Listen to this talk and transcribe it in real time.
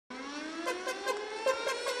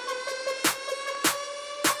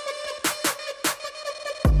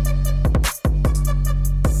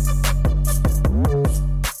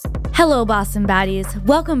Hello, Boston Baddies.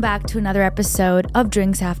 Welcome back to another episode of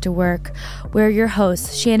Drinks After Work, where your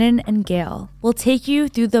hosts, Shannon and Gail, will take you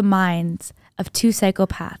through the minds of two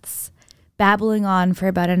psychopaths, babbling on for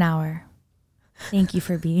about an hour. Thank you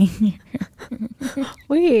for being here.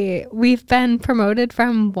 Wait, we've been promoted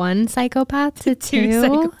from one psychopath to two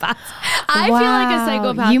psychopaths. I feel like a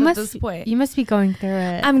psychopath at this point. You must be going through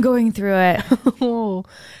it. I'm going through it. Oh,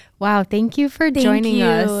 wow. Thank you for joining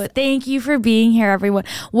us. Thank you for being here, everyone.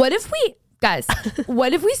 What if we, guys,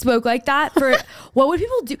 what if we spoke like that? What would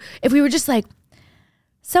people do if we were just like,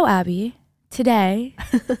 so Abby, today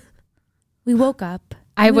we woke up.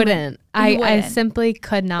 I wouldn't. I simply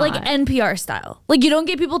could not. Like NPR style. Like you don't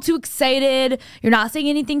get people too excited. You're not saying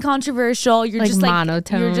anything controversial. You're just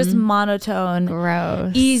monotone. You're just monotone.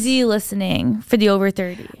 Gross. Easy listening for the over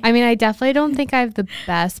 30. I mean, I definitely don't think I have the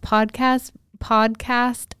best podcast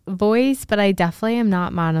voice, but I definitely am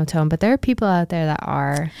not monotone. But there are people out there that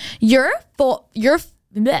are. I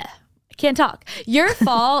can't talk. Your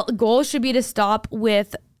fall goal should be to stop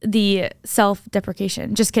with the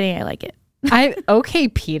self-deprecation. Just kidding. I like it. Okay,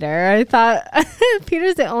 Peter. I thought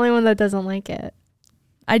Peter's the only one that doesn't like it.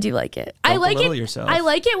 I do like it. Don't I like it. Yourself. I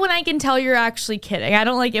like it when I can tell you're actually kidding. I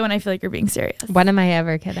don't like it when I feel like you're being serious. When am I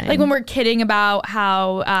ever kidding? Like when we're kidding about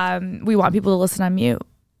how we want people to listen on mute.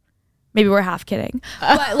 Maybe we're half kidding.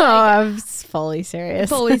 But like, I'm fully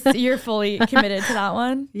serious. You're fully committed to that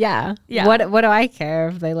one. Yeah. Yeah. What do I care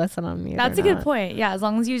if they listen on mute? That's a good point. Yeah, as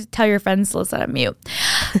long as you tell your friends to listen on mute.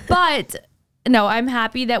 But no, I'm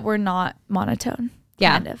happy that we're not monotone.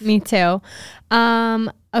 Yeah, kind of. Me too.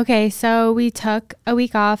 Okay, so we took a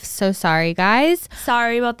week off. So sorry, guys.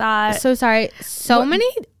 Sorry about that. So sorry. Many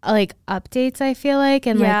like updates, I feel like,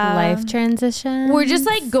 and like life transitions. We're just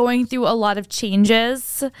like going through a lot of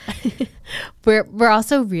changes. We're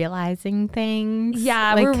also realizing things.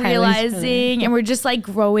 Yeah, like we're realizing and we're just like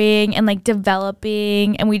growing and like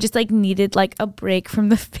developing, and we just like needed like a break from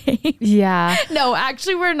the fame. Yeah. No,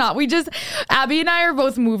 actually we're not. Abby and I are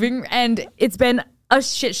both moving, and it's been a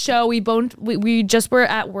shit show. We just were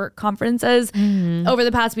at work conferences over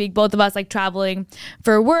the past week, both of us like traveling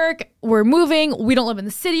for work. We're moving. We don't live in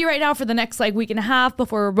the city right now for the next like week and a half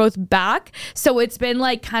before we're both back. So it's been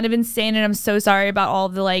like kind of insane, and I'm so sorry about all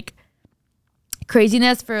the like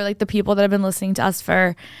craziness for like the people that have been listening to us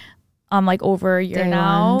for like over a year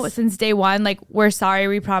now. Since day one. Like, we're sorry.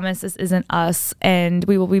 We promise this isn't us, and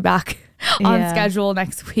we will be back on schedule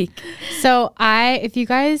next week. So if you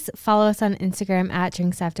guys follow us on Instagram at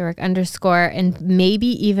drinksafterwork_ and maybe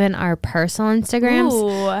even our personal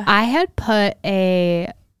Instagrams, I had put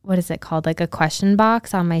what is it called? Like a question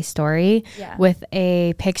box on my story with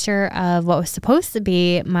a picture of what was supposed to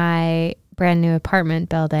be my brand new apartment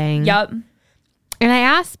building. Yep. And I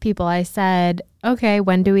asked people, I said, okay,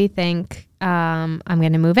 when do we think I'm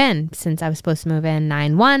going to move in? Since I was supposed to move in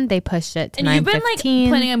 9/1, they pushed it to 9/15. And you've been like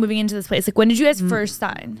planning on moving into this place. Like, when did you guys first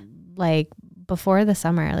sign? Like before the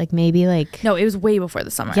summer, like maybe like. No, it was way before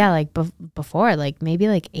the summer. Yeah, like before, like maybe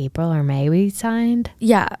like April or May we signed.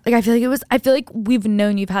 Yeah, like I feel like we've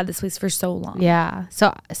known you've had this place for so long. Yeah,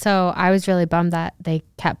 so I was really bummed that they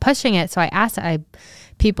kept pushing it. So I asked,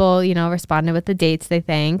 people, responded with the dates they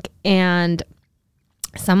think, and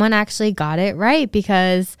someone actually got it right,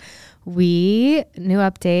 because new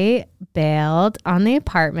update, bailed on the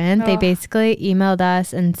apartment. They basically emailed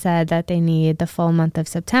us and said that they need the full month of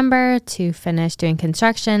September to finish doing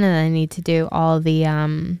construction, and they need to do all the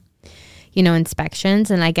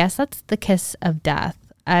inspections. And I guess that's the kiss of death.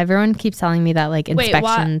 Everyone keeps telling me that like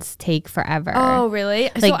inspections take forever. Oh, really?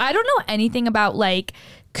 Like, so I don't know anything about like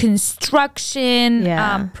construction,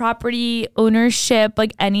 property ownership,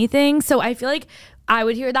 like anything. So I feel like I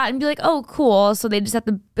would hear that and be like, oh, cool. So they just have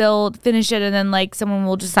to finish it, and then like someone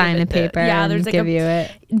will just sign a paper. There's like give you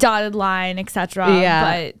it dotted line, etc. Yeah,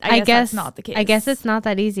 but I guess that's not the case. I guess it's not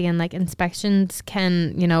that easy, and like inspections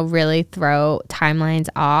can, really throw timelines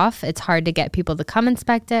off. It's hard to get people to come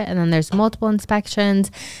inspect it, and then there's multiple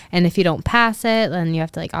inspections, and if you don't pass it, then you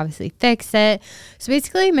have to like obviously fix it. So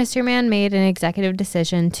basically, Mystery Man made an executive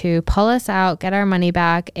decision to pull us out, get our money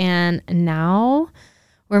back, and now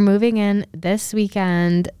we're moving in this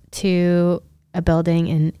weekend to a building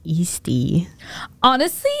in Eastie.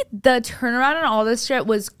 Honestly, the turnaround on all this shit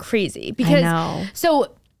was crazy, because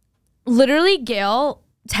so literally Gail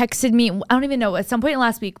texted me, I don't even know, at some point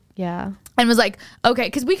last week. Yeah. And was like, okay,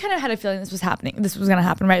 because we kind of had a feeling this was going to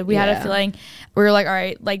happen, right? We had a feeling, we were like, all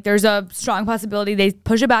right, like there's a strong possibility they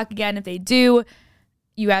push it back again. If they do,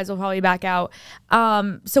 you guys will probably back out.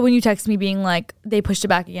 So when you text me being like, they pushed it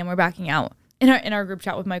back again, we're backing out. In our group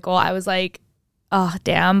chat with Michael, I was like, oh,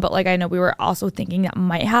 damn. But like, I know we were also thinking that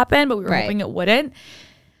might happen, but we were hoping it wouldn't.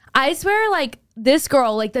 I swear, like, this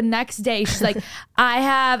girl, like, the next day, she's like,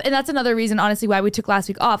 and that's another reason, honestly, why we took last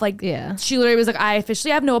week off. Like, she literally was like, I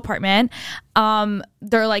officially have no apartment.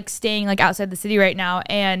 They're, like, staying, like, outside the city right now.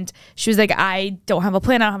 And she was like, I don't have a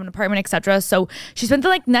plan. I don't have an apartment, etc. So she spent the,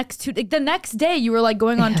 like, the next day, you were, like,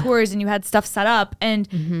 going on tours and you had stuff set up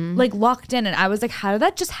and, like, locked in. And I was like, how did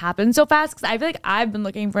that just happen so fast? Because I feel like I've been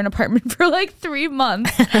looking for an apartment for, like, 3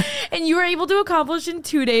 months. And you were able to accomplish in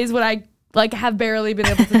 2 days what I like have barely been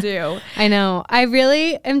able to do. I know. I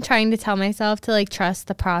really am trying to tell myself to like trust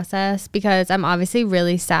the process, because I'm obviously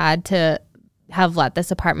really sad to have let this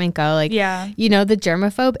apartment go. Like, you know, the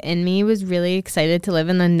germaphobe in me was really excited to live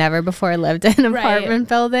in the never before lived in apartment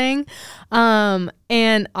building.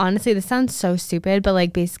 And honestly, this sounds so stupid, but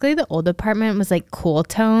like basically the old apartment was like cool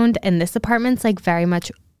toned, and this apartment's like very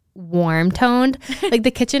much warm toned. Like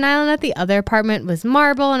the kitchen island at the other apartment was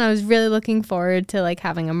marble, and I was really looking forward to like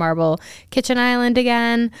having a marble kitchen island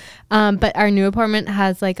again. But our new apartment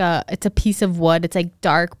has like it's a piece of wood. It's like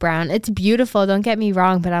dark brown. It's beautiful, don't get me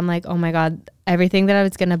wrong, but I'm like, oh my god, everything that I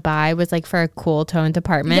was gonna buy was like for a cool toned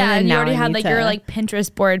apartment. Yeah, and you already had like your like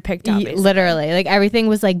Pinterest board picked out. Literally, like everything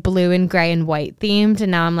was like blue and gray and white themed,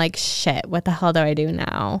 and now I'm like, shit, what the hell do I do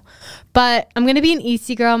now? But I'm gonna be an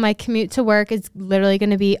easy girl. My commute to work is literally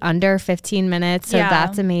gonna be under 15 minutes, so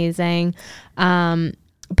that's amazing.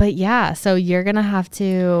 But yeah, so you're gonna have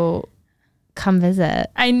to come visit.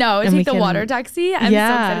 I know. Take the water taxi. I'm so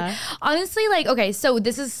excited. Honestly, like, okay, so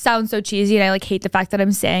this sounds so cheesy, and I like hate the fact that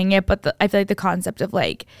I'm saying it, but I feel like the concept of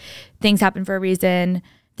like things happen for a reason,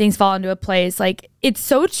 things fall into a place, like it's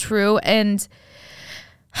so true. And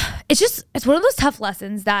it's one of those tough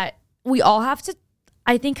lessons that we all have to,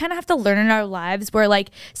 I think, kind of have to learn in our lives, where like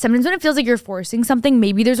sometimes when it feels like you're forcing something,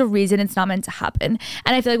 maybe there's a reason it's not meant to happen.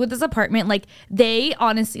 And I feel like with this apartment, like they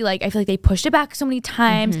honestly, like I feel like they pushed it back so many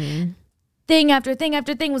times. Thing after thing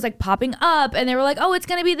after thing was like popping up, and they were like, oh, it's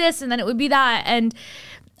gonna be this, and then it would be that. And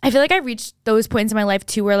I feel like I reached those points in my life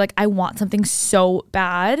too where like I want something so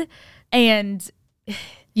bad, and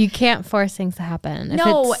you can't force things to happen.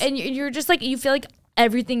 No, and you're just like, you feel like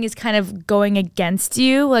everything is kind of going against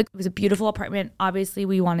you. Like, it was a beautiful apartment, obviously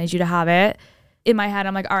we wanted you to have it. In my head,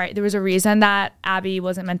 I'm like, all right, there was a reason that Abby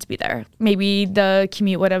wasn't meant to be there. Maybe the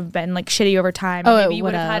commute would have been like shitty over time. Oh, maybe you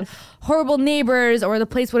would have had horrible neighbors, or the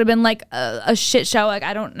place would have been like a shit show. Like,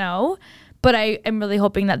 I don't know. But I am really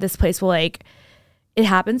hoping that this place will like, it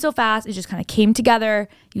happened so fast. It just kind of came together.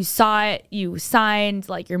 You saw it, you signed,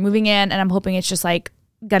 like you're moving in, and I'm hoping it's just like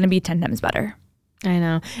gonna be 10 times better. I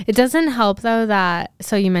know. It doesn't help though that,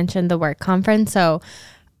 so you mentioned the work conference. So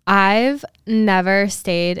I've never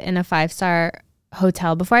stayed in a 5-star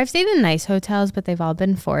hotel before. I've stayed in nice hotels, but they've all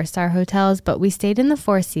been 4-star hotels. But we stayed in the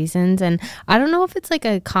Four Seasons, and I don't know if it's like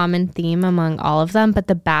a common theme among all of them, but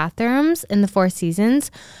the bathrooms in the Four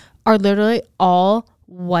Seasons are literally all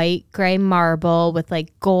white gray marble with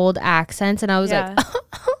like gold accents, and I was like,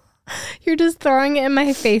 you're just throwing it in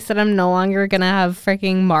my face that I'm no longer gonna have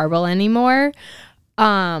freaking marble anymore.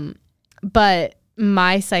 But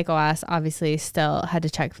my psycho ass obviously still had to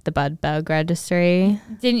check the bed bug registry.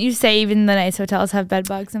 Didn't you say even the nice hotels have bed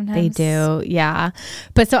bugs sometimes? They do, yeah.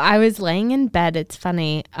 But so I was laying in bed. It's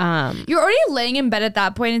funny. You're already laying in bed at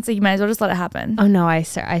that point. It's like you might as well just let it happen. Oh no, I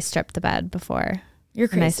stripped the bed before. You're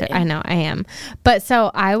crazy. I know, I am. But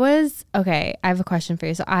so I have a question for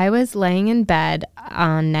you. So I was laying in bed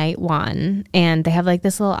on night 1, and they have like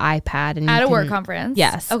this little iPad. And at a work conference?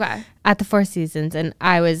 Yes. Okay. At the Four Seasons. And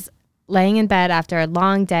I was laying in bed after a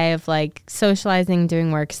long day of like socializing,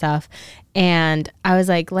 doing work stuff. And I was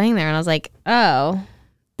like laying there, and I was like, oh,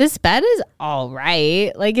 this bed is all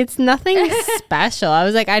right. Like, it's nothing special. I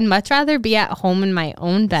was like, I'd much rather be at home in my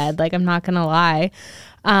own bed. Like, I'm not going to lie.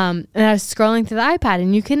 And I was scrolling through the iPad,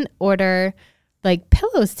 and you can order like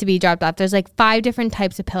pillows to be dropped off. There's like 5 different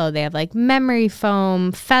types of pillow. They have like memory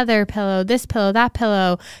foam, feather pillow, this pillow, that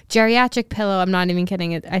pillow, geriatric pillow. I'm not even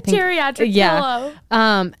kidding. I think geriatric pillow.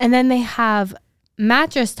 And then they have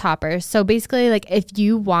mattress toppers. So basically, like if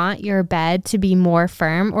you want your bed to be more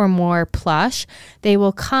firm or more plush, they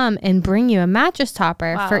will come and bring you a mattress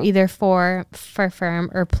topper for either for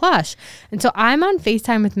firm or plush. And so I'm on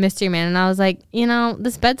FaceTime with Mystery Man, and I was like, you know,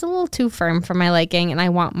 this bed's a little too firm for my liking, and I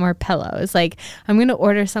want more pillows. Like, I'm gonna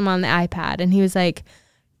order some on the iPad. And he was like,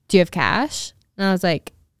 do you have cash? And I was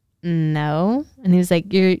like, no. And he was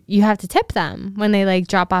like, you have to tip them when they like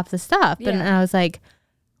drop off the stuff. And I was like,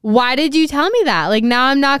 why did you tell me that? Like, now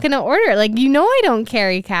I'm not going to order. Like, you know, I don't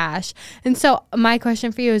carry cash. And so my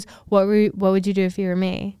question for you is, what would you do if you were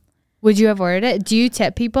me? Would you have ordered it? Do you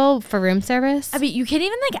tip people for room service? I mean, you can't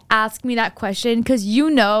even like ask me that question because you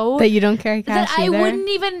know that you don't carry cash that I either? wouldn't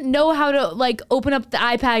even know how to like open up the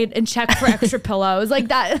iPad and check for extra pillows like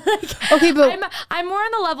that. Like, Okay, but I'm more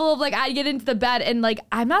on the level of like I get into the bed and like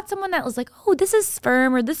I'm not someone that was like, oh, this is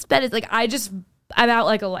firm or this bed is like I'm out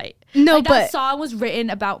like a light. No, like, but that song was written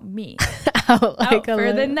about me. out like Out a for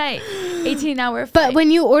the little- night, 18-hour flight. But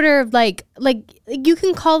when you order like you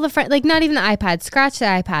can call the friend, like not even the iPad, scratch the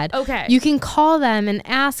iPad. Okay. You can call them and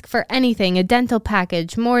ask for anything, a dental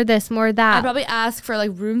package, more this, more that. I'd probably ask for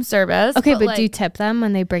like room service. Okay, but like, do you tip them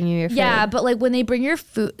when they bring you your food? yeah, but like when they bring your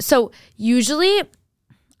food, so usually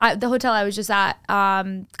the hotel I was just at,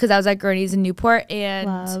 because I was at Gurney's in Newport, and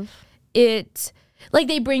Love. it like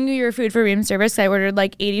they bring you your food for room service. I ordered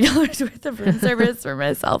like $80 worth of room service for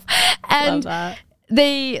myself, and Love that.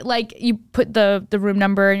 they like you put the room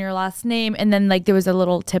number and your last name, and then like there was a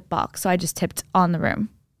little tip box, so I just tipped on the room.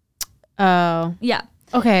 Oh, Yeah.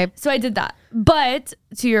 okay. So I did that. But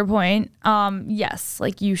to your point, yes,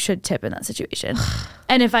 like you should tip in that situation.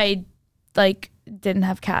 And if I like didn't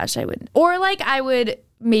have cash, I wouldn't. Or like I would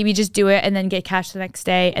maybe just do it and then get cash the next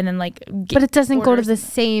day and then like But it doesn't go to order the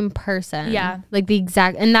something. same person. Yeah. Like the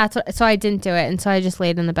exact, and that's what, so I didn't do it. And so I just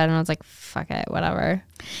laid in the bed and I was like, fuck it, whatever.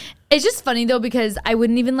 It's just funny though because I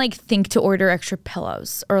wouldn't even like think to order extra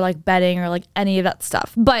pillows or like bedding or like any of that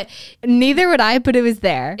stuff. But Neither would I, but it was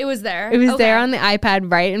there. it was there. It was there Okay. on the iPad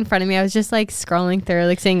right in front of me. I was just like scrolling through,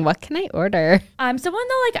 like saying, what can I order? I'm someone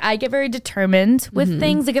though, like I get very determined with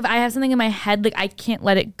things. Like if I have something in my head, like I can't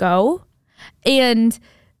let it go. And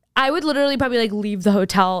I would literally probably like leave the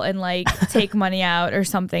hotel and like take money out or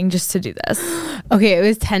something just to do this. Okay, it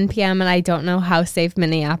was 10 p.m. and I don't know how safe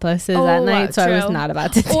Minneapolis is that night, so I was true. not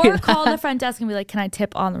about to do Or that. call the front desk and be like, can I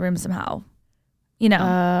tip on the room somehow? You know?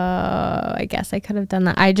 I guess I could have done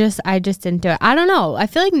that. I just didn't do it. I don't know. I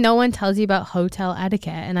feel like no one tells you about hotel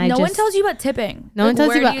etiquette, and no one tells you about tipping. No one tells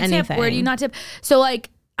where you about do tip? Where do you anything. not tip? So like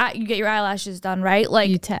you get your eyelashes done, right? Like,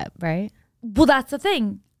 you tip, right? well, that's the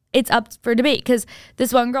thing. It's up for debate because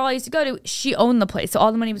this one girl I used to go to, she owned the place. So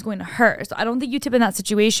all the money was going to her. So I don't think you tip in that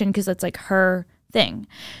situation because it's like her thing.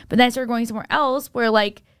 But then I started going somewhere else where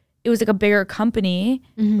like it was like a bigger company,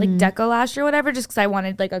 like Decolash or whatever, just because I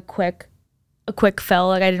wanted like a quick fill.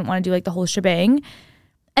 Like I didn't want to do like the whole shebang.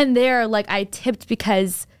 And there, like I tipped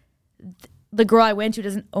because the girl I went to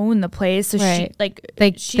doesn't own the place. So Right. she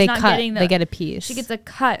like she's they not cut. getting They get a piece. she gets a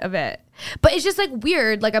cut of it. But it's just like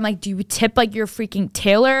weird. Like I'm like, do you tip like your freaking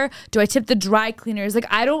tailor? Do I tip the dry cleaners? Like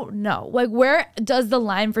I don't know. Like where does the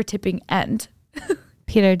line for tipping end?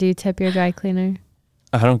 Peter, do you tip your dry cleaner?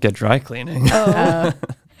 I don't get dry cleaning.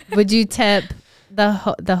 Would you tip the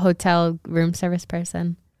hotel room service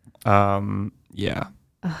person? Yeah.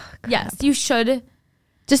 Yes, you should.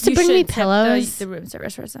 Just to You bring should me tip pillows? The room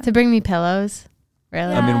service person. To bring me pillows?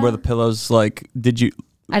 Really? I mean, were the pillows like? Did you?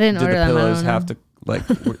 I didn't Did order the them. I pillows don't have know. to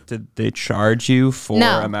like? Did they charge you for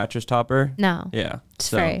No. a mattress topper? No. Yeah. It's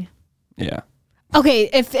So, free. yeah. Okay,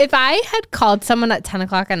 if I had called someone at 10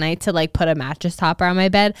 o'clock at night to like put a mattress topper on my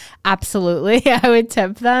bed, absolutely I would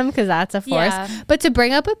tip them because that's a force. Yeah. But to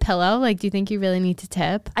bring up a pillow, like, do you think you really need to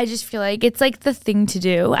tip? I just feel like it's like the thing to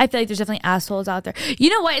do. I feel like there's definitely assholes out there. You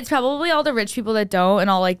know what? It's probably all the rich people that don't and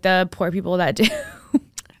all like the poor people that do.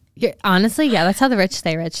 Honestly, yeah, that's how the rich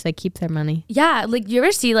stay rich. They keep their money. Yeah, like you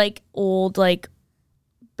ever see like old like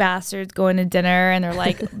bastards going to dinner and they're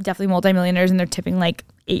like definitely multimillionaires and they're tipping like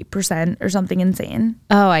 8% or something insane.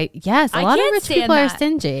 Oh, yes. A I lot of can't rich stand people are that.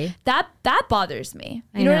 stingy. That bothers me.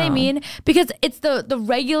 I You know what I know. mean? Because it's the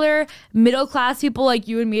regular middle class people like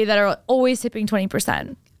you and me that are always tipping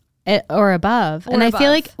 20%. Or above. Or and I above.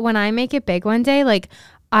 feel like when I make it big one day, like,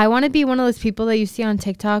 I want to be one of those people that you see on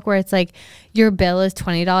TikTok where it's like your bill is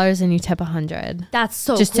 $20 and you tip $100 That's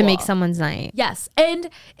so just to make cool. someone's night. Yes. And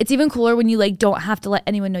it's even cooler when you like don't have to let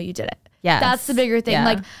anyone know you did it. Yes. That's the bigger thing. Yeah.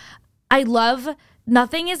 Like I love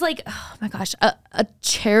nothing is like, oh my gosh, a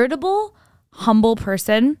charitable, humble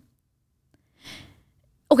person.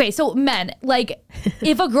 Okay, so men, like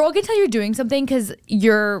if a girl can tell you're doing something because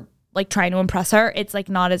you're like trying to impress her, it's like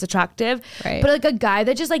not as attractive. Right. But like a guy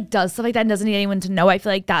that just like does stuff like that and doesn't need anyone to know, I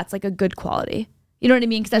feel like that's like a good quality. You know what I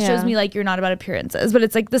mean? Because that shows Yeah. me like you're not about appearances. But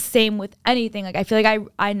it's like the same with anything. Like I feel like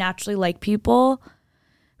I naturally like people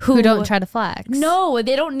Who don't try to flex. No,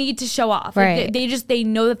 they don't need to show off. Like, Right. they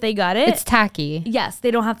know that they got it. It's tacky. Yes,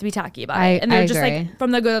 they don't have to be tacky about I- it. And they're I just agree. like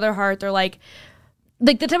from the good of their heart, they're like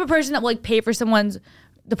the type of person that will like pay for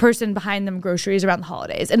the person behind them groceries around the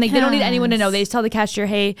holidays. And like they don't need anyone to know. They just tell the cashier,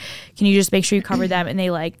 hey, can you just make sure you cover them? And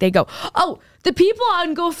they go, oh, the people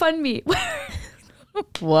on GoFundMe.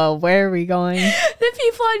 Whoa, where are we going? The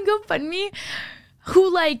people on GoFundMe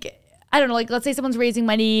who like I don't know, like let's say someone's raising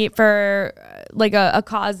money for like a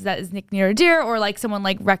cause that is near or dear, or like someone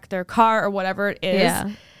like wrecked their car or whatever it is.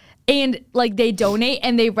 Yeah. And like they donate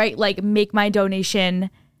and they write like make my donation.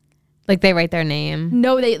 Like they write their name.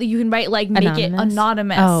 No, you can write like make it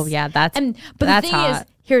anonymous. Oh yeah, but the thing is,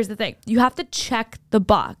 here's the thing: you have to check the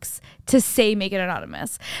box to say make it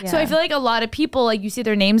anonymous. So I feel like a lot of people, like you see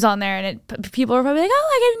their names on there, and people are probably like, oh,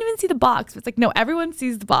 I didn't even see the box. But it's like, no, everyone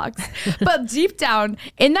sees the box. But deep down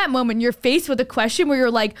in that moment, you're faced with a question where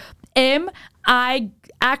you're like, am I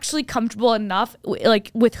actually comfortable enough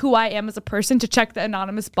like with who I am as a person to check the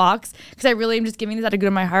anonymous box because I really am just giving this out of good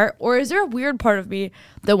of my heart, or is there a weird part of me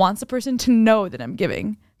that wants the person to know that I'm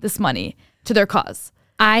giving this money to their cause?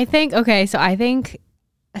 I think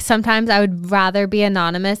sometimes I would rather be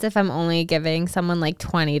anonymous if I'm only giving someone like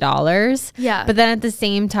 $20. Yeah. But then at the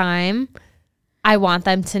same time, I want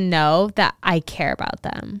them to know that I care about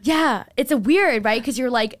them. Yeah. It's a weird, right? Because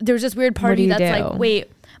you're like, there's this weird part of you that's like, wait,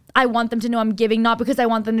 I want them to know I'm giving, not because I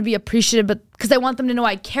want them to be appreciative, but because I want them to know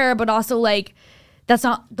I care, but also like, that's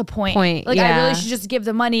not the point. Like I really should just give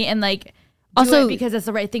the money and like, also because it's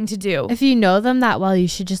the right thing to do. If you know them that well, you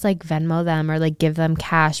should just like Venmo them or like give them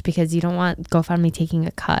cash because you don't want GoFundMe taking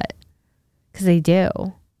a cut because they do.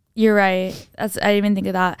 You're right. I didn't even think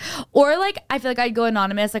of that. Or like, I feel like I'd go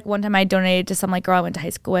anonymous. Like one time I donated to some like girl I went to high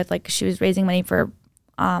school with, like she was raising money for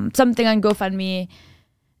something on GoFundMe.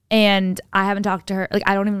 And I haven't talked to her. Like,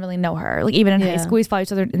 I don't even really know her. Like, even in high school, we followed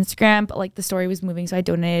each other on Instagram. But, like, the story was moving, so I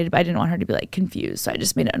donated. But I didn't want her to be, like, confused. So I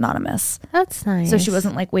just made it anonymous. That's nice. So she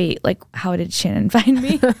wasn't like, wait, like, how did Shannon find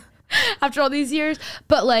me after all these years?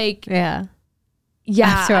 But, like, yeah.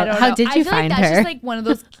 After I don't know. How did you find like her? That's just, like, one of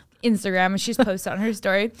those Instagram, and she's posted on her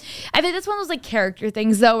story. I think that's one of those, like, character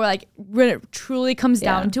things, though, where, like, when it truly comes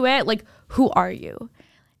down to it, like, who are you?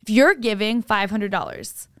 If you're giving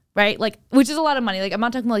 $500... right? Like, which is a lot of money. Like, I'm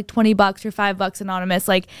not talking about like $20 or $5 anonymous.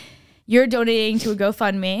 Like, you're donating to a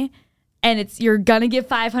GoFundMe and you're gonna give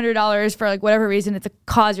 $500 for like whatever reason. It's a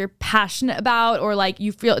cause you're passionate about, or like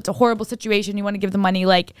you feel it's a horrible situation. You want to give the money.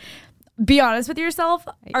 Like, be honest with yourself.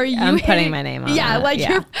 I'm putting my name on it. Yeah, like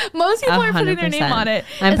most people are putting their 100%. name on it.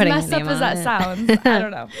 I'm putting as messed up as that sounds. I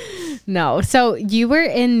don't know. No. So you were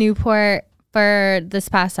in Newport for this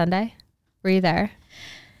past Sunday? Were you there?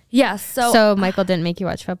 Yes. So Michael didn't make you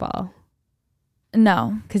watch football?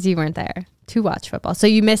 No. Because you weren't there to watch football. So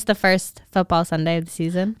you missed the first football Sunday of the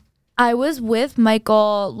season? I was with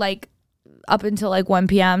Michael like up until like 1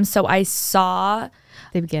 p.m. So I saw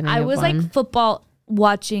the beginning. I was like football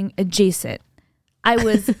watching adjacent. I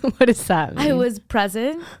was what does that mean? I was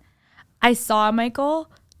present. I saw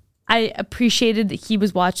Michael. I appreciated that he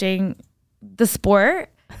was watching the sport.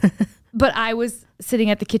 But I was sitting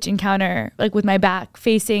at the kitchen counter, like with my back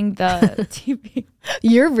facing the TV.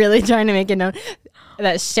 You're really trying to make it known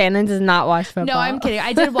that Shannon does not watch football. No, I'm kidding.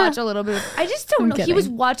 I did watch a little bit. I just don't know. He was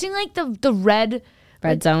watching like the red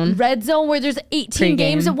zone where there's 18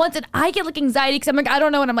 games at once, and I get like anxiety because I'm like, I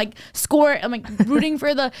don't know, and I'm like I'm like rooting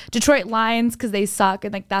for the Detroit Lions because they suck,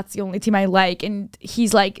 and like that's the only team I like, and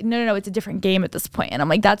he's like, no, it's a different game at this point, and I'm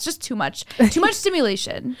like, that's just too much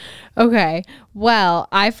stimulation. Okay, well,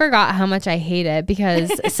 I forgot how much I hate it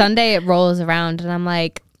because Sunday it rolls around and I'm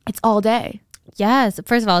like, it's all day. Yes.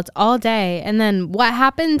 First of all, it's all day. And then what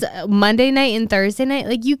happens Monday night and Thursday night?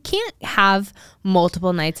 Like, you can't have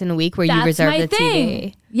multiple nights in a week where you reserve the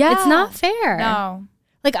TV. Yeah. It's not fair. No.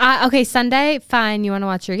 Like, okay, Sunday, fine. You want to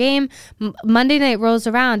watch your game. Monday night rolls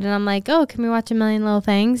around and I'm like, oh, can we watch A Million Little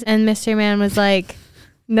Things? And Mystery Man was like,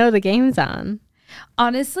 no, the game's on.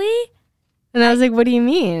 Honestly. And I was like, what do you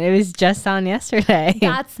mean? It was just on yesterday.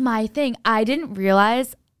 That's my thing. I didn't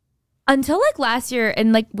realize until like last year,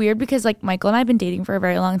 and like weird because like Michael and I have been dating for a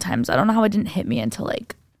very long time, so I don't know how it didn't hit me until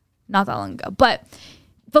like not that long ago. But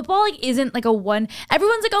football like isn't like a one.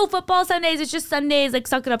 Everyone's like, oh, football Sundays, it's just Sundays, like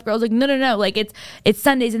suck it up, girls. Like no, like it's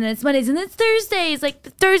Sundays and then it's Mondays and then it's Thursdays. Like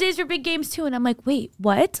Thursdays for big games too. And I'm like, wait,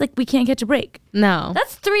 what? Like we can't catch a break. No,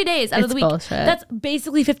 that's 3 days out of the week. Bullshit. That's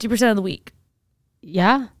basically 50% of the week.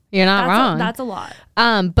 Yeah. You're not wrong. That's a lot.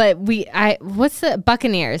 But what's the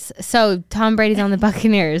Buccaneers? So Tom Brady's on the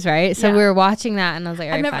Buccaneers, right? So we were watching that, and I was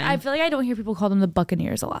like, all right, fine. I feel like I don't hear people call them the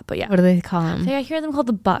Buccaneers a lot, but yeah. What do they call them? I hear them called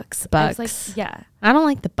the Bucks. Bucks. Like, yeah. I don't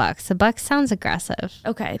like the Bucks. The Bucks sounds aggressive.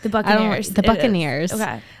 Okay, the Buccaneers. The Buccaneers.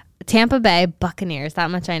 Okay. Tampa Bay Buccaneers.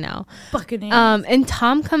 That much I know. Buccaneers. And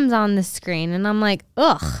Tom comes on the screen, and I'm like,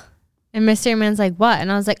 ugh. And Mystery Man's like, what?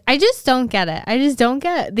 And I was like, I just don't get it. I just don't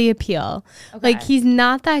get the appeal. Okay. Like, he's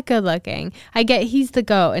not that good looking. I get he's the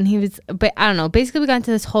GOAT. And he was, but I don't know. Basically, we got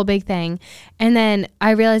into this whole big thing. And then I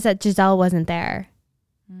realized that Giselle wasn't there.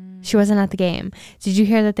 She wasn't at the game. Did you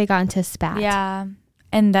hear that they got into a spat? Yeah.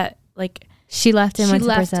 And that, like She left and She went to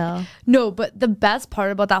left- Brazil. no, but the best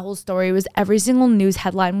part about that whole story was every single news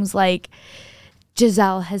headline was like,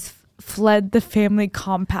 Giselle has fled the family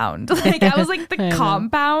compound. Like I was like, the know.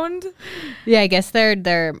 compound. Yeah, I guess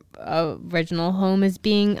their original home is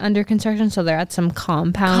being under construction, so they're at some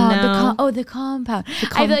compound now. The compound.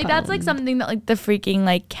 I feel like that's like something that like the freaking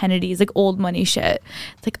like Kennedys, like old money shit.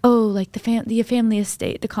 It's like, oh, like the family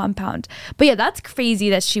estate, the compound. But yeah, that's crazy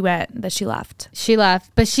that she left. She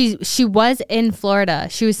left, but she was in Florida.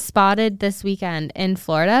 She was spotted this weekend in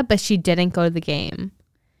Florida, but she didn't go to the game.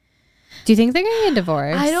 Do you think they're gonna get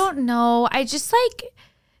divorced? I don't know. I just like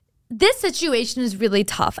this situation is really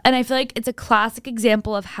tough, and I feel like it's a classic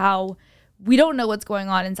example of how we don't know what's going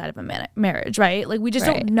on inside of a marriage, right? Like we just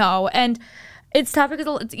Right. don't know, and it's tough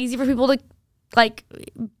because it's easy for people to like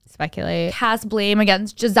Speculate. cast blame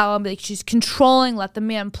against Giselle and be like she's controlling, let the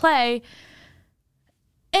man play.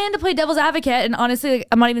 And to play devil's advocate, and honestly, like,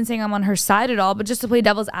 I'm not even saying I'm on her side at all, but just to play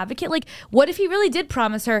devil's advocate, like, what if he really did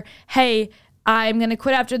promise her, hey, I'm gonna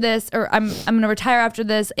quit after this, or I'm gonna retire after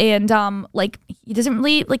this, and like he doesn't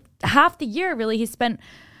really like half the year really he spent.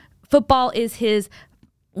 Football is his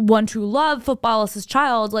one true love. Football is his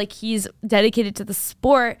child. Like he's dedicated to the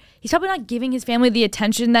sport. He's probably not giving his family the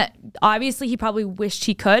attention that obviously he probably wished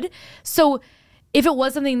he could. So if it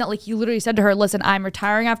was something that like you literally said to her, listen, I'm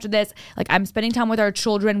retiring after this, like I'm spending time with our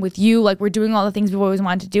children, with you, like we're doing all the things we've always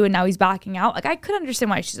wanted to do, and now he's backing out, like I could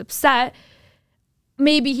understand why she's upset.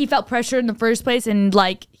 Maybe he felt pressure in the first place and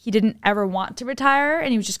like he didn't ever want to retire and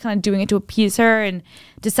he was just kind of doing it to appease her and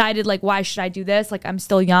decided like, why should I do this? Like I'm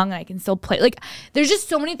still young and I can still play. Like there's just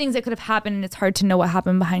so many things that could have happened and it's hard to know what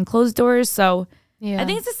happened behind closed doors. So Yeah, I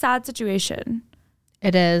think it's a sad situation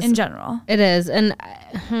it is in general. It is, and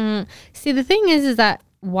see, the thing is that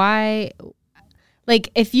why? Like,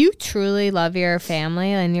 if you truly love your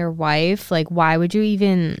family and your wife, like, why would you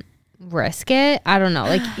even risk it? I don't know.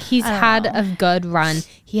 Like, he's had a good run.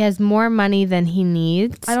 He has more money than he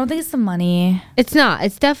needs. I don't think it's the money. It's not.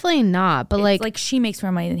 It's definitely not. But It's like, she makes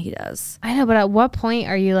more money than he does. I know. But at what point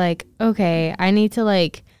are you like, okay, I need to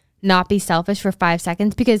like not be selfish for 5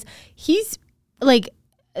 seconds? Because he's like,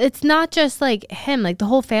 it's not just like him. Like the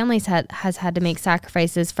whole family's has had to make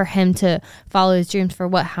sacrifices for him to follow his dreams for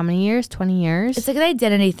what? How many years? 20 years? It's like an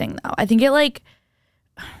identity thing though. I think it like,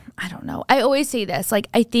 I don't know. I always say this. Like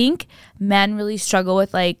I think men really struggle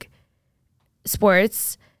with like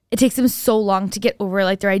sports. It takes them so long to get over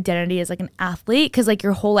like their identity as like an athlete because like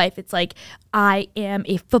your whole life it's like I am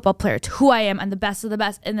a football player. It's who I am. I'm the best of the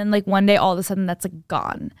best. And then like one day all of a sudden that's like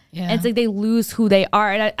gone. Yeah. And it's like they lose who they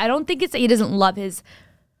are. And I don't think it's that he doesn't love his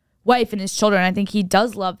wife and his children. I think he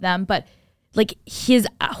does love them, but like his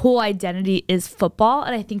whole identity is football.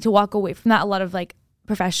 And I think to walk away from that, a lot of like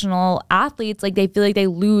professional athletes, like they feel like they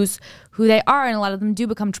lose who they are. And a lot of them do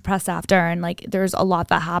become depressed after. And like there's a lot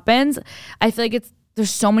that happens. I feel like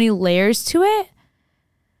there's so many layers to it.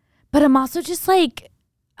 But I'm also just like,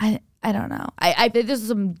 I don't know. I think there's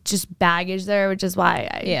some just baggage there, which is why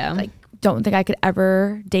I like don't think I could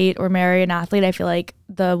ever date or marry an athlete. I feel like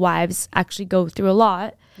the wives actually go through a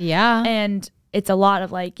lot. Yeah. And it's a lot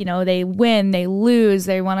of like, you know, they win, they lose,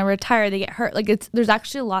 they want to retire, they get hurt. Like there's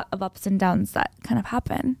actually a lot of ups and downs that kind of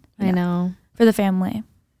happen. I know. For the family.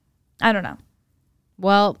 I don't know.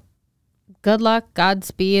 Well, good luck,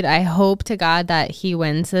 Godspeed. I hope to God that he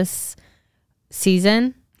wins this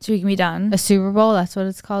season. So he can be done. A Super Bowl, that's what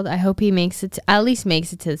it's called. I hope he at least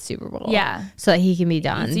makes it to the Super Bowl. Yeah. So that he can be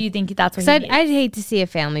done. So you think that's what Because I'd hate to see a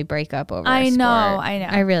family break up over a sport. I know.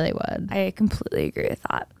 I really would. I completely agree with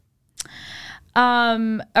that.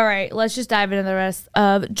 All right, let's just dive into the rest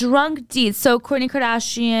of Drunk Deeds. So Kourtney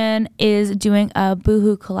Kardashian is doing a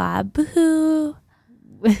Boohoo collab. Boohoo.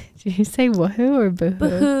 Did you say woohoo or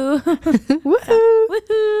boohoo? Boohoo. Woohoo.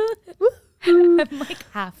 Woohoo. I'm like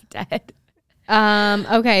half dead.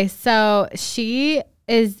 Okay, so she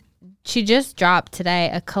just dropped today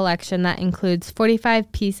a collection that includes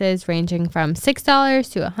 45 pieces ranging from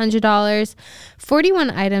 $6 to $100. 41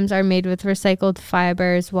 items are made with recycled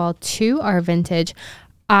fibers while 2 are vintage.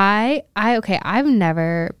 I've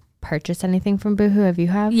never purchased anything from Boohoo. Have you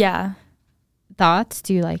have? Yeah. Thoughts?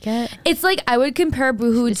 Do you like it? It's like I would compare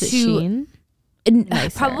Boohoo Is to it Shein?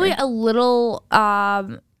 Nicer. Probably a little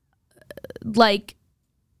like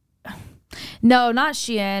no, not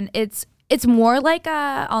Shein. It's more like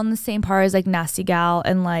on the same par as like Nasty Gal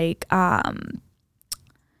and like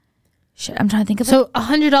shit. I'm trying to think of So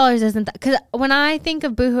 $100 isn't that? Because when I think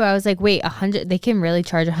of Boohoo, I was like, wait, 100? They can really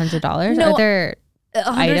charge $100? No, Are there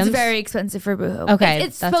 100 is items? very expensive for Boohoo. Okay,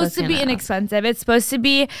 it's that's what I supposed was to be gonna ask. inexpensive. It's supposed to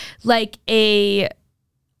be like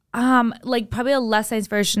like probably a less nice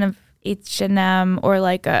version of H&M or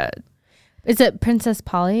like a Is it Princess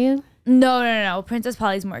Polly? No. Princess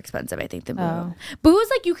Polly's more expensive, I think, than Boohoo. Oh. Boohoo's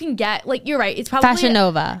like you can get like you're right. It's probably Fashion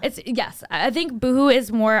Nova. It's yes. I think Boohoo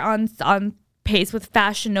is more on pace with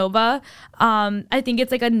Fashion Nova. I think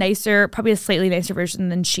it's like probably a slightly nicer version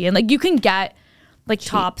than Shein. Like you can get like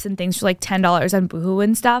tops and things for like $10 on Boohoo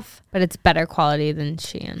and stuff. But it's better quality than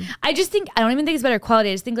Shein. I don't even think it's better quality.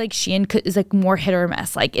 I just think like Shein is like more hit or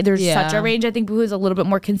miss. Like there's such a range. I think Boohoo is a little bit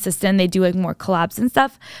more consistent. They do like more collabs and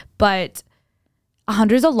stuff, but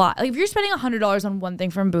 100 is a lot. Like if you're spending $100 on one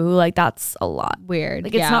thing from Boohoo, like that's a lot. Weird.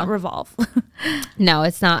 Like it's not Revolve. No,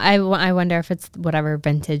 it's not. I wonder if it's whatever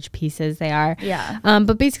vintage pieces they are. Yeah.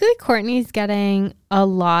 But basically Kourtney's getting a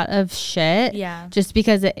lot of shit. Yeah. Just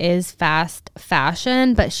because it is fast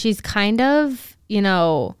fashion, but she's kind of,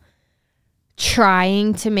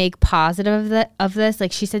 trying to make positive of this.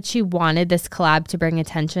 Like she said she wanted this collab to bring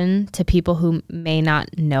attention to people who may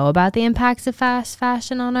not know about the impacts of fast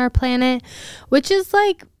fashion on our planet, which is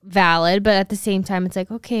like valid, but at the same time it's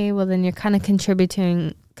like, okay, well then you're kind of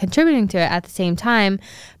contributing to it at the same time.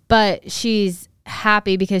 But she's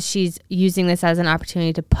happy because she's using this as an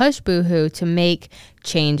opportunity to push Boohoo to make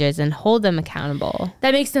changes and hold them accountable.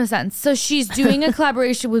 That makes no sense. So she's doing a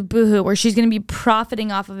collaboration with Boohoo where she's going to be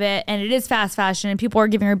profiting off of it, and it is fast fashion, and people are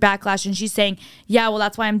giving her backlash, and she's saying, yeah, well,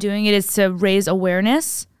 that's why I'm doing it, is to raise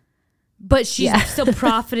awareness. But she's still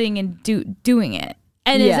profiting and doing it.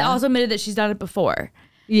 And has also admitted that she's done it before.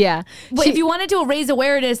 Yeah. But if you wanted to raise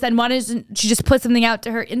awareness, then why doesn't she just put something out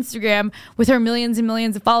to her Instagram with her millions and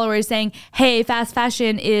millions of followers saying, hey, fast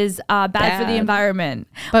fashion is bad for the environment?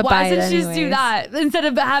 But why doesn't she just do that instead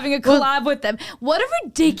of having a collab with them? What a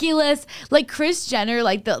ridiculous, like Kris Jenner,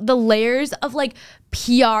 like the layers of like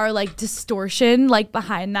PR like distortion like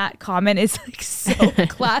behind that comment is like so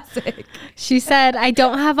classic. She said, I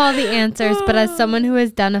don't have all the answers, but as someone who has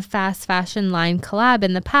done a fast fashion line collab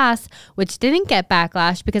in the past, which didn't get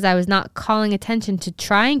backlash because I was not calling attention to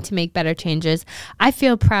trying to make better changes, I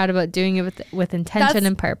feel proud about doing it with intention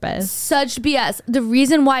and purpose. Such BS. The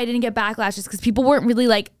reason why I didn't get backlash is because people weren't really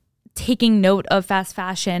like taking note of fast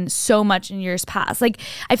fashion so much in years past. Like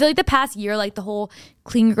I feel like the past year, like the whole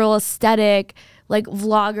clean girl aesthetic, like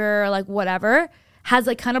vlogger, like whatever, has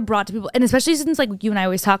like kind of brought to people, and especially since like you and I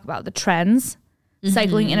always talk about the trends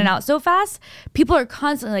cycling in and out so fast, people are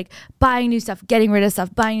constantly like buying new stuff, getting rid of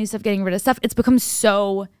stuff, buying new stuff, getting rid of stuff. It's become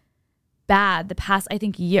so bad the past, I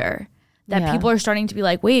think, year that people are starting to be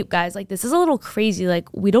like, wait, guys, like this is a little crazy. Like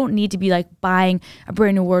we don't need to be like buying a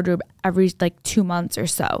brand new wardrobe every like 2 months or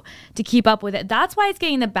so to keep up with it. That's why it's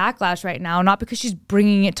getting the backlash right now, not because she's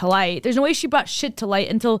bringing it to light. There's no way she brought shit to light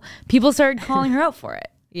until people started calling her out for it.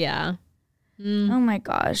 Yeah. Oh my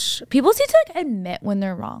gosh. People need to like admit when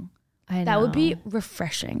they're wrong. I know. That would be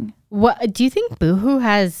refreshing. What do you think Boohoo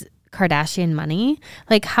has Kardashian money?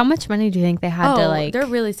 Like how much money do you think they had to like? They're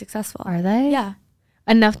really successful. Are they? Yeah.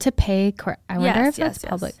 Enough to pay. I wonder if yes, that's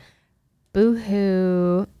public.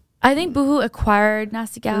 Boohoo. I think Boohoo acquired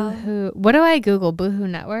Nasty Gal. Boohoo. What do I Google? Boohoo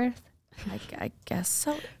net worth? I guess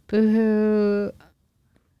so. Boohoo.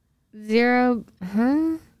 Zero.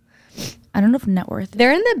 Huh? I don't know if net worth.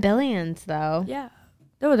 They're in the billions though. Yeah.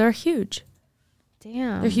 No, they're huge.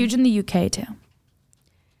 Damn. They're huge in the UK too.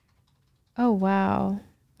 Oh wow.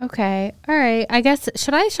 Okay. All right. I guess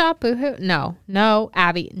should I shop Boohoo? No. No.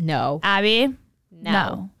 Abby. No. Abby?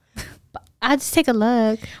 No. I'll just take a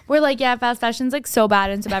look. We're like, yeah, fast fashion's like so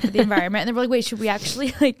bad and so bad for the environment. And then we're like, wait, should we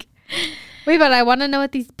actually like... Wait, but I want to know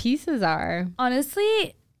what these pieces are.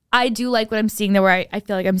 Honestly, I do like what I'm seeing there, where I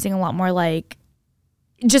feel like I'm seeing a lot more like...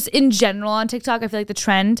 Just in general on TikTok, I feel like the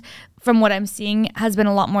trend from what I'm seeing has been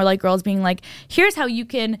a lot more like girls being like, here's how you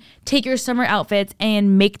can take your summer outfits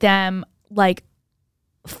and make them like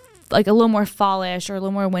a little more fallish or a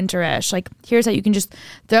little more winterish. Like here's how you can just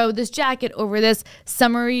throw this jacket over this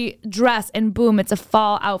summery dress and boom, it's a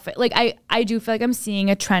fall outfit. Like I do feel like I'm seeing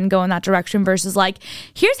a trend go in that direction versus like,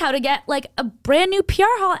 here's how to get like a brand new PR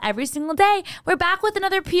haul every single day. We're back with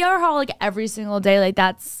another PR haul like every single day. Like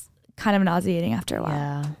that's kind of nauseating after a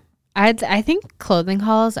while. Yeah. I think clothing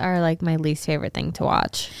hauls are like my least favorite thing to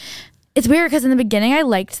watch. It's weird because in the beginning I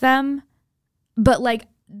liked them, but like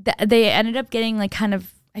they ended up getting like kind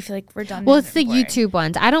of, I feel like redundant. Well, it's the YouTube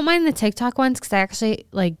ones. I don't mind the TikTok ones because I actually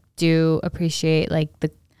like do appreciate like the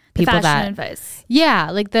people fashion that advice.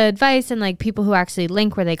 Yeah, like the advice and like people who actually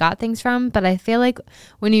link where they got things from. But I feel like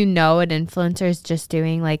when you know an influencer is just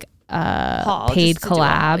doing like a haul, paid just to do a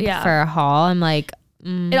haul, collab for a haul, I'm like,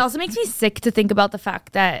 It also makes me sick to think about the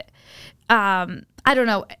fact that I don't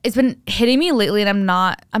know, it's been hitting me lately, and I'm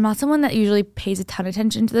not someone that usually pays a ton of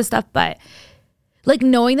attention to this stuff, but like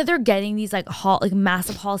knowing that they're getting these like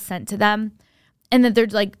massive hauls sent to them, and that they're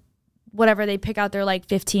like whatever, they pick out their like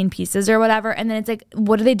 15 pieces or whatever, and then it's like,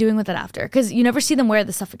 what are they doing with it after? Because you never see them wear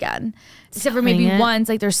the stuff again, except for maybe once,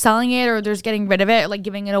 like they're selling it or they're just getting rid of it or like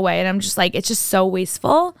giving it away, and I'm just like, it's just so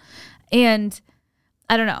wasteful. And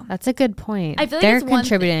I don't know. That's a good point. I feel like they're it's one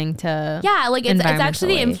contributing to like it's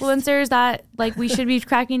actually the waste. influencers that like we should be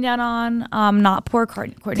cracking down on, not poor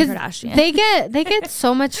Kourtney Kardashian. They get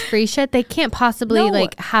so much free shit. They can't possibly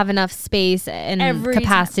like have enough space and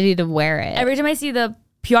capacity to wear it. Every time I see the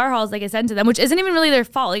PR hauls like I send to them, which isn't even really their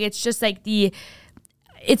fault, like it's just like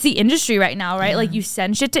it's the industry right now, right? Like you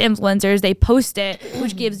send shit to influencers, they post it,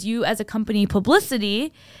 which gives you as a company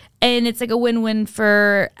publicity, and it's like a win-win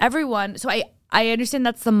for everyone. So I understand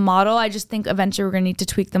that's the model. I just think eventually we're gonna need to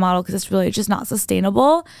tweak the model because it's really just not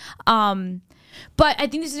sustainable. But I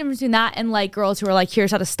think there's a difference between that and like girls who are like,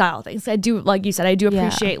 here's how to style things. I do, like you said, I do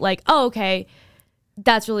appreciate like, oh, okay,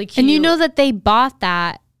 that's really cute. And you know that they bought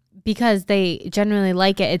that because they genuinely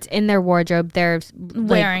like it. It's in their wardrobe. They're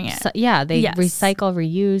wearing it. They recycle,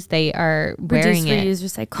 reuse. They are wearing it. Reduce,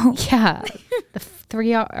 reuse, recycle. Yeah. The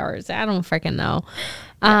 3 hours. I don't freaking know.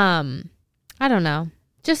 I don't know.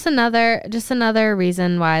 Just another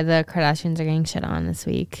reason why the Kardashians are getting shit on this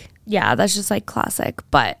week. Yeah, that's just like classic.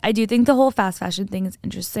 But I do think the whole fast fashion thing is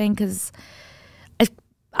interesting because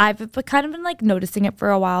I've kind of been like noticing it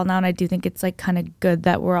for a while now, and I do think it's like kind of good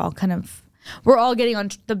that we're all getting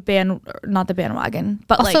on not the bandwagon,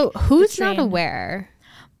 but also, like who's not aware?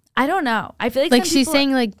 I don't know. I feel like she's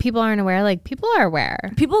saying like people aren't aware. Like people are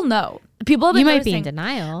aware. People know. People have been you might noticing. be in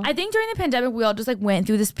denial. I think during the pandemic, we all just like went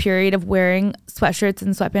through this period of wearing sweatshirts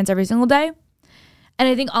and sweatpants every single day. And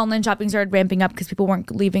I think online shopping started ramping up because people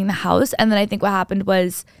weren't leaving the house. And then I think what happened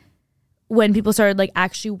was when people started like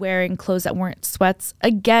actually wearing clothes that weren't sweats,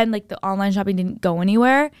 again, like the online shopping didn't go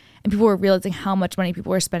anywhere. And people were realizing how much money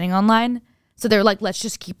people were spending online. So they were like, let's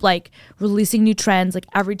just keep like releasing new trends like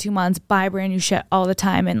every 2 months, buy brand new shit all the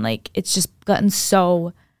time. And like it's just gotten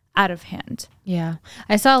so out of hand. Yeah.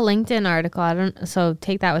 I saw a LinkedIn article. So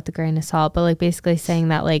take that with a grain of salt, but like basically saying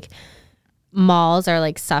that like malls are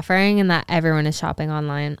like suffering and that everyone is shopping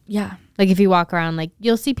online. Yeah. Like if you walk around, like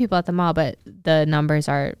you'll see people at the mall, but the numbers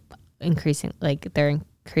are increasing. Like they're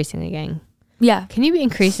increasingly getting. Yeah. Can you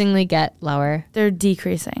increasingly get lower? They're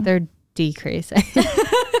decreasing. They're decreasing.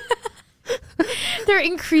 They're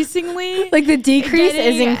increasingly like the decrease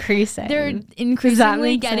is increasing. They're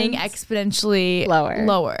increasingly getting exponentially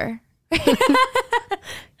lower.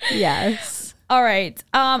 Yes. All right.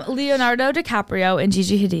 Leonardo DiCaprio and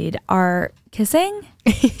Gigi Hadid are kissing.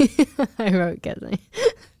 I wrote kissing.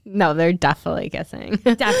 No, they're definitely kissing.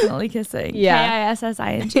 Definitely kissing. Yeah.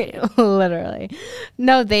 KISSING. Literally.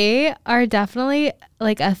 No, they are definitely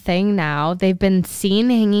like a thing now. They've been seen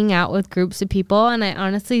hanging out with groups of people, and I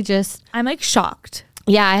honestly I'm like shocked.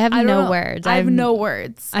 Yeah, I have no words. I have no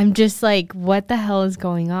words. I'm just like, what the hell is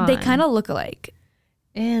going on? They kind of look alike.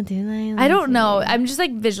 Yeah, do they? I don't know. I'm just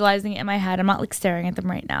like visualizing it in my head. I'm not like staring at them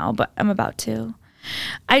right now, but I'm about to.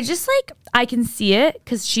 I just like, I can see it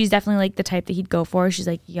because she's definitely like the type that he'd go for. She's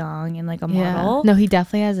like young and like a model. No, he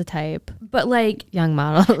definitely has a type. But like young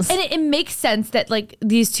models. And it makes sense that like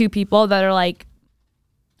these two people that are like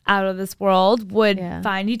out of this world would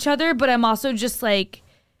find each other. But I'm also just like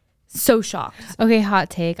so shocked. Okay,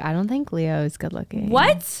 hot take. I don't think Leo is good looking.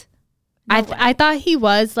 What? I thought he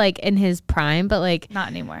was like in his prime, but like not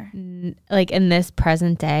anymore. Like in this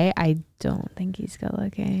present day, I don't think he's good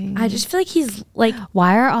looking. I just feel like he's like,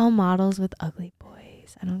 why are all models with ugly boys?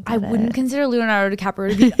 I wouldn't consider Leonardo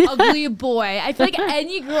DiCaprio to be an ugly boy. I feel like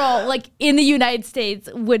any girl like in the United States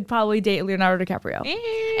would probably date Leonardo DiCaprio,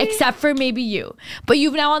 except for maybe you. But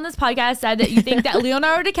you've now on this podcast said that you think that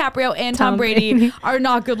Leonardo DiCaprio and Tom Brady are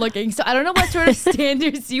not good looking. So I don't know what sort of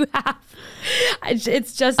standards you have.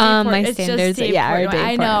 It's just my standards.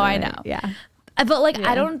 I know. Yeah. But like,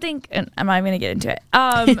 I don't think, and I'm not even gonna get into it.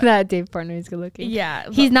 That Dave Portnoy is good looking. Yeah,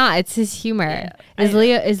 he's not. It's his humor. Yeah,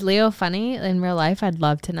 is Leo funny in real life? I'd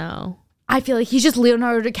love to know. I feel like he's just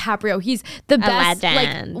Leonardo DiCaprio. He's the best,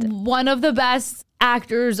 like one of the best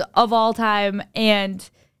actors of all time, and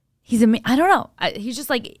he's amazing. I don't know. He's just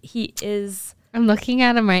like he is. I'm looking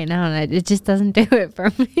at him right now, and it just doesn't do it for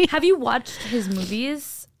me. Have you watched his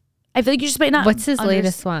movies? I feel like you just might not. What's his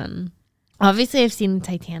latest one? Obviously, I've seen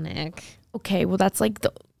Titanic. Okay, well that's like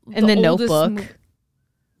the Notebook.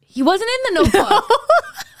 He wasn't in the Notebook.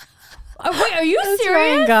 Wait, are you serious?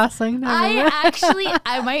 Ryan Gosling.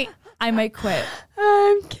 I might quit.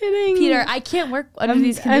 I'm kidding, Peter. I can't work under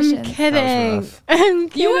these conditions. I'm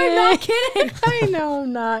kidding. You are not kidding. I know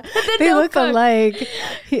I'm not. They look alike.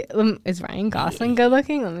 Is Ryan Gosling good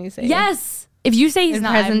looking? Let me see. Yes. If you say he's in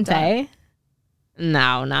not present day.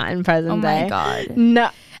 No, not in present day. Oh my god.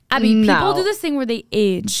 No. I mean, No. people do this thing where they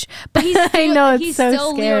age, but he's still, I know, it's he's so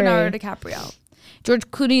still scary. Leonardo DiCaprio. George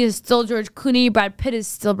Clooney is still George Clooney. Brad Pitt is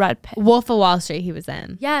still Brad Pitt. Wolf of Wall Street he was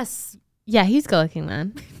in. Yes. Yeah, he's good looking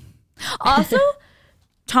man. Also,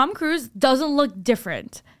 Tom Cruise doesn't look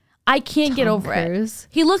different. I can't get over Cruise.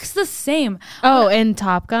 it. He looks the same. Oh, in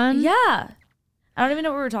Top Gun? Yeah. I don't even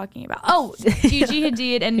know what we were talking about. Oh, Gigi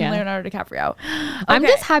Hadid and Yeah. Leonardo DiCaprio. I'm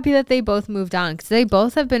Okay. just happy that they both moved on because they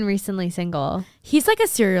both have been recently single. He's like a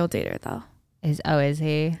serial dater though. Is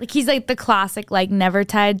he? Like he's like the classic, like never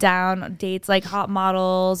tied down, dates like hot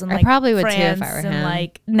models and I like probably would too if France I were and him.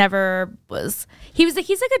 like never was. He's like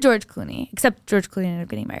a George Clooney, except George Clooney ended up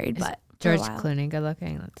getting married. But for a George while. Clooney good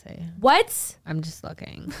looking? Let's see. What? I'm just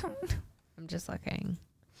looking. I'm just looking.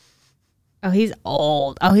 Oh, he's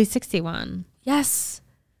old. Oh, he's 61. Yes,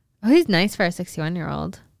 Oh, he's nice for a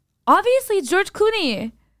 61-year-old. obviously it's George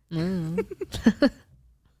Clooney.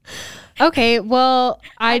 Okay, well,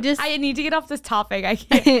 I need to get off this topic. I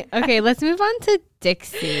can't. okay, let's move on to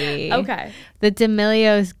Dixie. Okay. The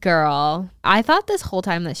D'Amelio's girl. I thought this whole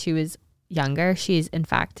time that she was younger. She's in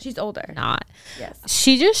fact She's older. not. Yes.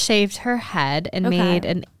 She just shaved her head and Okay. made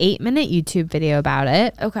an 8-minute YouTube video about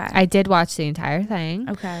it. Okay. I did watch the entire thing.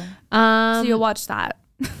 Okay. Um So you'll watch that.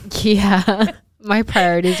 yeah. My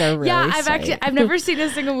priorities are really Yeah, I've never seen a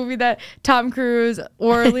single movie that Tom Cruise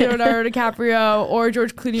or Leonardo DiCaprio or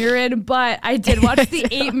George Clooney are in, but I did watch the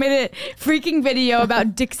 8-minute freaking video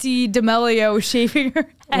about Dixie D'Amelio shaving her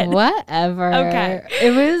head. Whatever. Okay.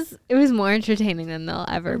 It was more entertaining than they'll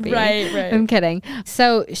ever be. Right. I'm kidding.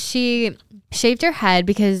 So she shaved her head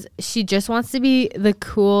because she just wants to be the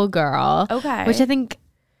cool girl. Okay. Which I think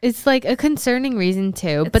is like a concerning reason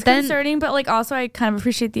too. It's but then concerning, but like also I kind of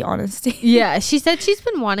appreciate the honesty. yeah, she said she's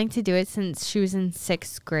been wanting to do it since she was in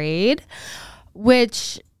 6th grade,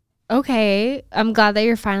 which okay, I'm glad that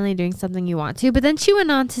you're finally doing something you want to. But then she went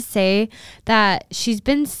on to say that she's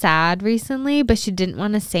been sad recently, but she didn't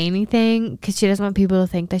want to say anything because she doesn't want people to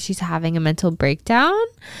think that she's having a mental breakdown.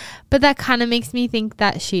 But that kind of makes me think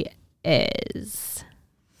that she is.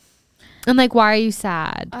 And like, why are you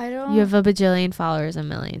sad? I don't. You have a bajillion followers and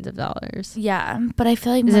millions of dollars. Yeah, but I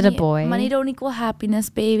feel like Is it a boy? Money don't equal happiness,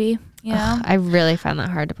 baby. You know. Ugh, I really find that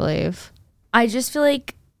hard to believe. I just feel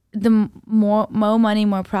like the more money,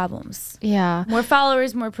 more problems. Yeah. More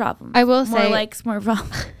followers, more problems. I will more say, likes, more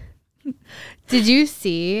problems. did you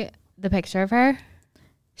see the picture of her?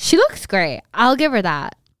 She looks great. I'll give her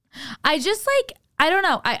that. I just like, I don't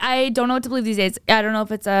know. I don't know what to believe these days. I don't know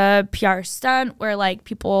if it's a PR stunt where like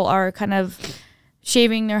people are kind of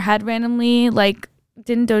shaving their head randomly. Like,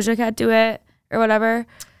 didn't Doja Cat do it or whatever?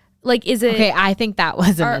 Like, is it Okay, I think that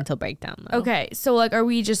was a mental breakdown though. okay? So like, are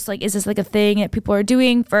we just like, is this like a thing that people are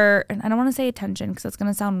doing for? And I don't want to say attention because that's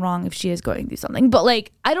gonna sound wrong if she is going through something. But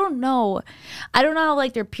like, I don't know. I don't know how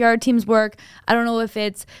like their PR teams work. I don't know if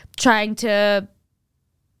it's trying to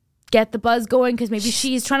get the buzz going because maybe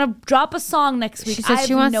she's trying to drop a song next week. She I says have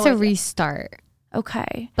she wants no to idea. restart.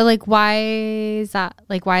 Okay. But like, why is that?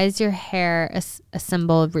 Like, why is your hair a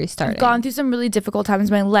symbol of restarting? I've gone through some really difficult times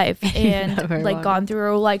in my life and Never like mind. gone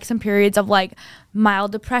through like some periods of like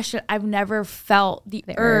mild depression. I've never felt the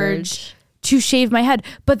urge to shave my head,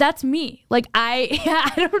 but that's me. Like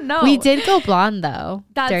I don't know. We did go blonde though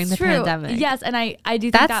That's during the true. pandemic. Yes, and I do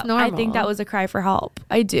think That's that I normal. think that was a cry for help.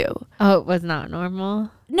 I do. Oh, it was not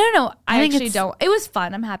normal. No, I think actually it's- don't. It was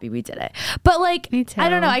fun. I'm happy we did it. But like, Me too. I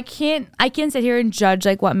don't know. I can't sit here and judge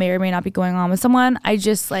like what may or may not be going on with someone. I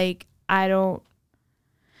just like, I don't.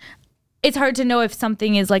 It's hard to know if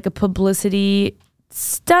something is like a publicity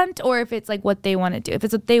stunt or if it's like what they want to do. If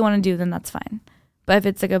it's what they want to do, then that's fine. But if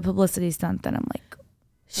it's like a publicity stunt, then I'm like,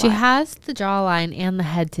 She why? has the jawline and the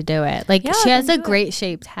head to do it. Like Yeah, she has then a do it. great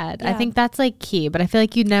shaped head. I Yeah. think that's like key, but I feel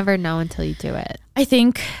like you never know until you do it. I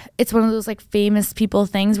think it's one of those like famous people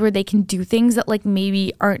things where they can do things that like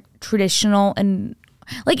maybe aren't traditional. And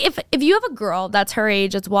like if you have a girl that's her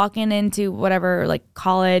age that's walking into whatever like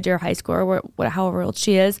college or high school or however old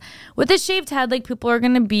she is with a shaved head, like people are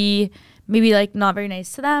gonna be maybe like not very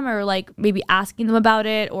nice to them or like maybe asking them about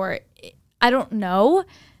it or I don't know,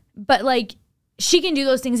 but like she can do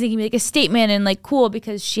those things and can be like a statement and like cool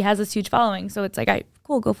because she has this huge following. So it's like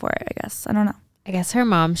cool, go for it. I guess I don't know. I guess her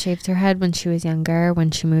mom shaved her head when she was younger, when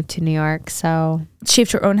she moved to New York. So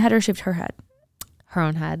Shaved her own head or shaved her head? her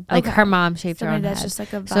own head. Like Okay. her mom shaved So her own maybe that's head. just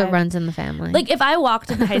like a vibe. So it runs in the family. Like if I walked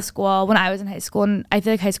into high school when I was in high school, and I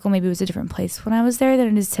feel like high school maybe was a different place when I was there than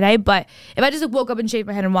it is today. But if I just like, woke up and shaved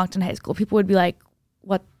my head and walked in high school, people would be like,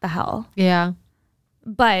 "What the hell?" yeah.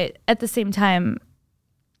 But at the same time,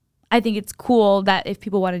 I think it's cool that if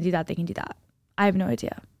people want to do that, they can do that. I have no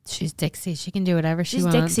idea. She's Dixie. She can do whatever she She's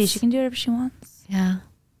wants. Dixie. She can do whatever she wants. Yeah.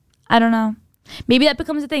 I don't know. Maybe that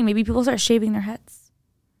becomes a thing. Maybe people start shaving their heads.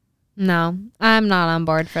 No, I'm not on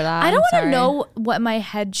board for that. I don't want to Sorry. know what my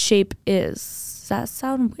head shape is. Does that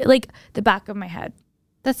sound weird? Like the back of my head?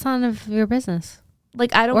 That's none of your business.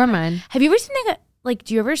 Like I don't. Or mine. Have you ever seen like?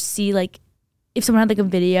 Do you ever see like if someone had like a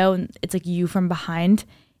video and it's like you from behind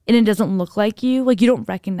and it doesn't look like you? Like you don't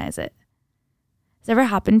recognize it. Has that ever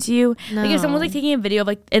happened to you? No. Like if someone's like taking a video of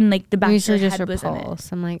like and like the back I'm of usually your just head was in it.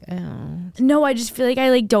 repulsed. I'm like, oh. No, I just feel like I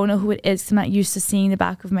like don't know who it is 'cause I'm not used to seeing the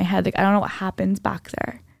back of my head. Like I don't know what happens back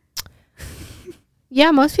there.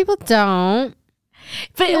 Yeah, most people don't.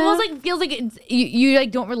 But it almost like feels like it's, you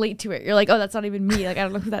like don't relate to it. You're like, oh, that's not even me. Like I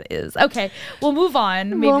don't know who that is. Okay, we'll move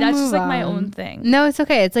on. Maybe We'll that's just move like my on. own thing. No, it's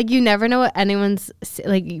okay. It's like you never know what anyone's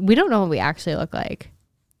like. We don't know what we actually look like.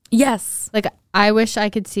 Yes, Like I wish I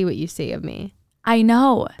could see what you see of me, I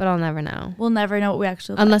know. but I'll never know We'll never know what we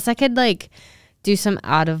actually look like. unless I could like do some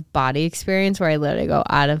out of body experience where I literally go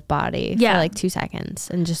out of body Yeah. for like 2 seconds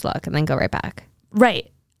and just look and then go right back.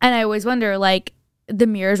 Right. And I always wonder, like, the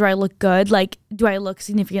mirrors where I look good, like, do I look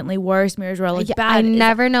significantly worse? Mirrors where I look Yeah, bad? I Is-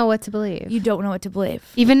 never know what to believe. You don't know what to believe.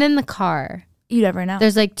 Even in the car, You never know.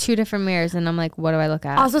 there's like 2 different mirrors, and I'm like, what do I look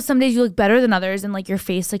at? Also, some days you look better than others, and like your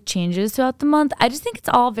face like changes throughout the month. I just think it's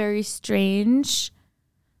all very strange.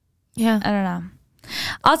 Yeah. I don't know.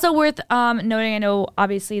 Also worth noting, I know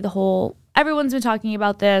obviously everyone's been talking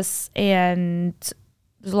about this, and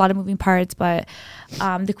there's a lot of moving parts, but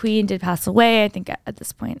the Queen did pass away. I think at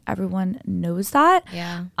this point everyone knows that.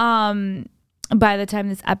 Yeah. By the time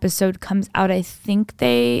this episode comes out, I think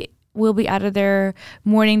they will be out of their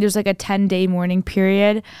mourning. There's like a 10-day mourning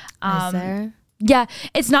period. Is there? Yeah,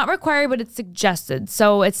 it's not required, but it's suggested.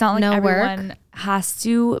 So it's not like No work? everyone has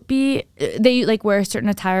to be. They like wear a certain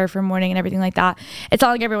attire for mourning and everything like that. It's not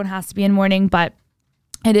like everyone has to be in mourning, but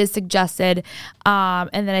it is suggested. And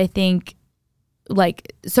then I think,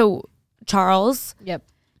 like, so Charles Yep.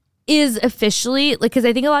 is officially like, because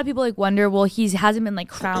I think a lot of people like wonder, well, he hasn't been like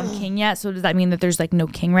crowned king yet, so does that mean that there's like no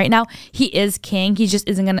king right now? He is king. He just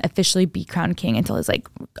isn't gonna officially be crowned king until his like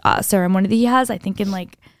ceremony that he has. I think in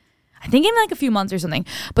like a few months or something.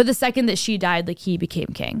 But the second that she died, like he became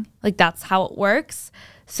king. Like that's how it works.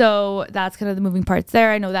 So that's kind of the moving parts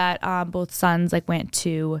there. I know that both sons like went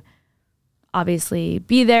to obviously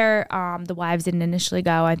be there. The wives didn't initially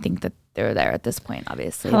go. I think that they're there at this point,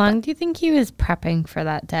 obviously. How long do you think he was prepping for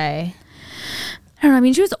that day? I don't know. I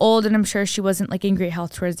mean, she was old, and I'm sure she wasn't like in great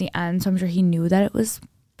health towards the end. So I'm sure he knew that it was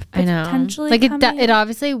I know. potentially Like coming. it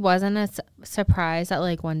obviously wasn't a surprise that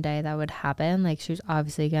like one day that would happen. Like she was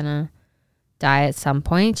obviously gonna die at some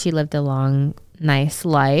point. She lived a long, nice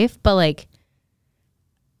life, but like,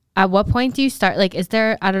 at what point do you start? Like, is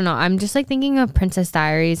there? I don't know. I'm just like thinking of Princess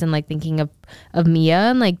Diaries and like thinking of Mia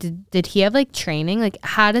and like, did he have like training? Like,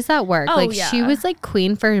 how does that work? Oh, like, yeah. she was like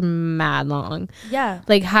queen for mad long. Yeah.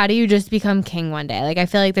 Like, how do you just become king one day? Like, I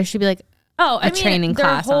feel like there should be like Oh, I a mean, training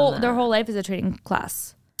class on Their that. whole life is a training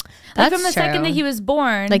class. Like That's from the second true. that he was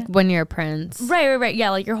born, like when you're a prince. right. Yeah,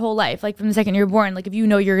 like your whole life. Like from the second you're born, like if you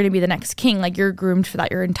know you're going to be the next king, like you're groomed for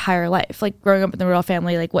that your entire life. Like growing up in the royal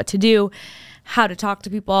family, like what to do, how to talk to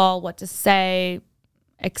people, what to say,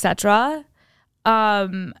 etc.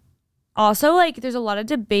 Also, like there's a lot of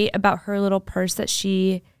debate about her little purse that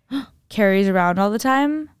she carries around all the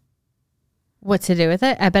time. What to do with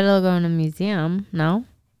it? I bet it'll go in a museum. No?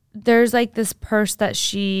 There's like this purse that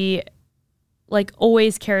she like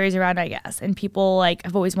always carries around, I guess, and people like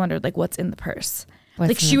have always wondered like what's in the purse. What's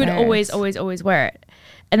like in she the would purse? always wear it,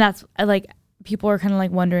 and that's like people are kind of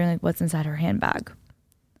like wondering like what's inside her handbag.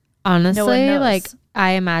 Honestly, knows. like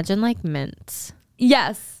I imagine like mints.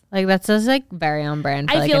 Yes, Like that's just like very on brand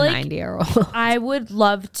for I like feel a like 90-year-old. I would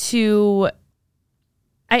love to.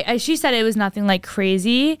 She said it was nothing like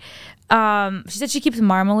crazy. She said she keeps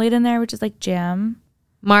marmalade in there, which is like jam.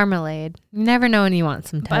 Marmalade. You never know when you want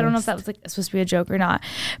some toast. But I don't know if that was like supposed to be a joke or not.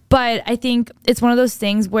 But I think it's one of those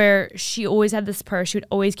things where she always had this purse. She would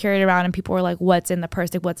always carry it around, and people were like, "What's in the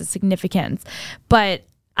purse? Like, what's its significance?" But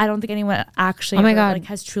I don't think anyone actually, Oh my ever, God. like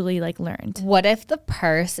has truly like learned. What if the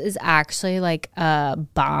purse is actually like a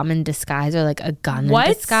bomb in disguise or like a gun What?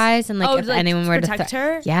 in disguise? And like if to, anyone were to protect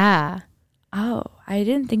her. Yeah. Oh, I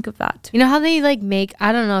didn't think of that. You know how they like make,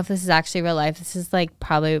 I don't know if this is actually real life. This is like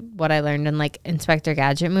probably what I learned in like Inspector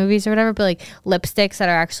Gadget movies or whatever, but like lipsticks that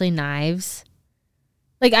are actually knives.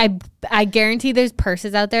 Like I guarantee there's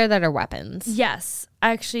purses out there that are weapons. Yes,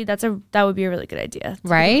 actually, that would be a really good idea. To be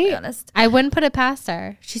Right? completely honest, I wouldn't put it past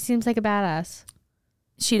her. She seems like a badass.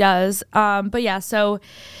 She does. But yeah, so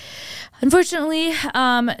unfortunately,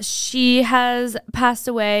 she has passed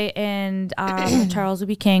away, and Charles will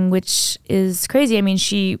be king, which is crazy. I mean,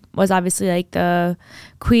 she was obviously like the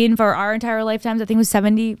queen for our entire lifetimes. I think it was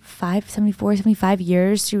 75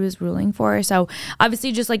 years she was ruling for. So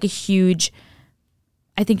obviously just like a huge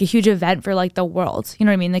event for like the world. You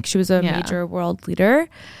know what I mean? Like she was a major world leader.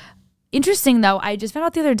 Interesting though, I just found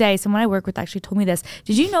out the other day, someone I work with actually told me this.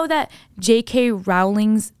 Did you know that J.K.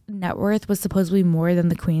 Rowling's net worth was supposedly more than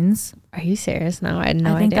the Queen's? Are you serious? No, I had no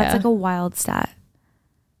idea. I think that's like a wild stat.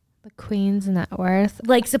 The Queen's net worth?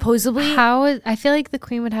 Like supposedly. I feel like the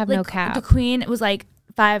Queen would have like, no cap. The Queen was like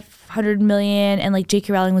 500 million and like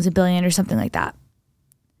J.K. Rowling was $1 billion or something like that.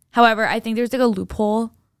 However, I think there's like a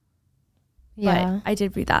loophole. Yeah. But I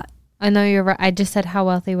did read that. I know you're right. I just said how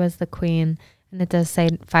wealthy was the Queen. And it does say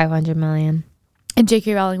 500 million. And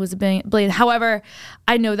J.K. Rowling was $1 billion. However,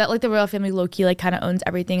 I know that like the royal family low-key like kind of owns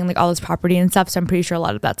everything and like all this property and stuff. So I'm pretty sure a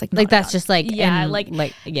lot of that's like that's just like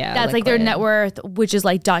that's like their net worth, which is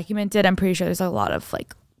like documented. I'm pretty sure there's a lot of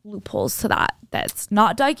like loopholes to that's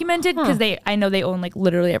not documented because I know they own like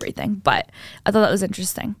literally everything. But I thought that was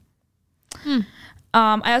interesting.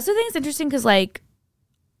 I also think it's interesting because like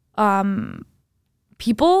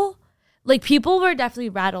people were definitely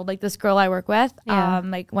rattled. Like this girl I work with,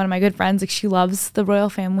 like one of my good friends, like she loves the royal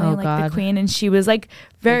family, the Queen, and she was like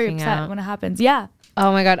very Freaking upset out when it happens. Yeah.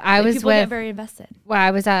 Oh my God. People get very invested. Well,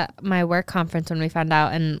 I was at my work conference when we found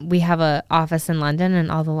out, and we have a office in London,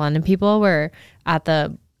 and all the London people were at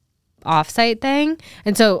the offsite thing.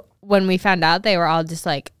 And so when we found out, they were all just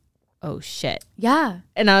like, oh shit. Yeah.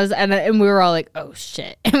 And we were all like, oh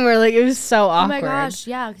shit. And we were like, it was so awkward. Oh my gosh.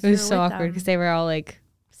 Yeah. It was so awkward because they were all like,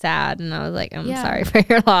 sad, and I was like, I'm sorry for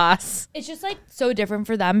your loss. It's just like so different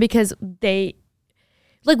for them because they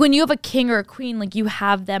like when you have a king or a queen, like you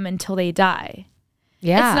have them until they die.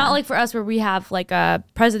 Yeah. It's not like for us where we have like a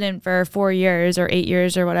president for 4 years or 8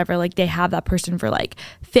 years or whatever. Like they have that person for like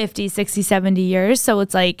 50, 60, 70 years. So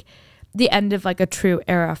it's like the end of like a true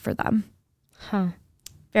era for them. Huh.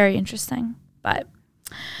 Very interesting. But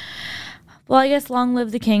well, I guess long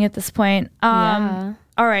live the king at this point. All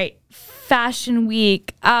right. Fashion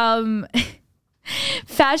Week.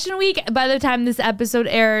 Fashion Week, by the time this episode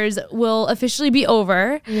airs, will officially be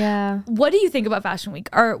over. Yeah. What do you think about Fashion Week?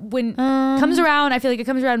 Or when it comes around, I feel like it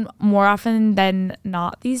comes around more often than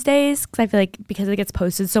not these days. Because I feel like because it gets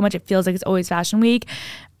posted so much, it feels like it's always Fashion Week.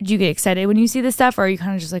 Do you get excited when you see this stuff? Or are you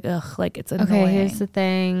kind of just like, ugh, like it's annoying? Okay, here's the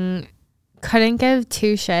thing. Couldn't give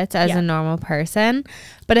two shits as a normal person,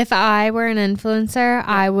 but if I were an influencer,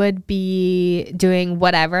 I would be doing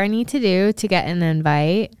whatever I need to do to get an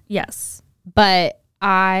invite. Yes. But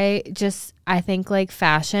I think like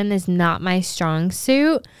fashion is not my strong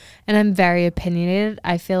suit, and I'm very opinionated.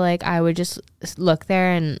 I feel like I would just look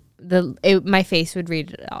there and my face would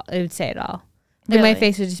read it all. It would say it all. Like my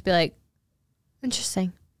face would just be like,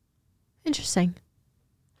 interesting.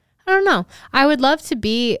 I don't know. I would love to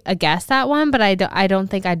be a guest at one, but I don't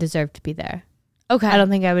think I deserve to be there. Okay. I don't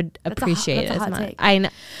think I would appreciate it as much.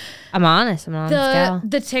 I'm honest. I'm an honest gal.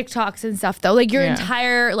 The TikToks and stuff though, like your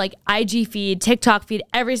entire like IG feed, TikTok feed,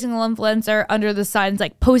 every single influencer under the sun's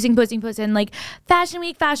like posting like Fashion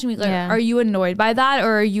Week. Like, are you annoyed by that,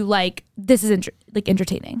 or are you like this is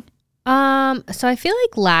entertaining? So I feel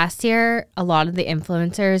like last year a lot of the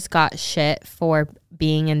influencers got shit for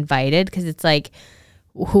being invited because it's like,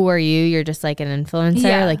 who are you? You're just like an influencer.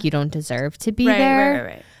 Yeah. Like you don't deserve to be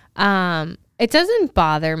there. Right. It doesn't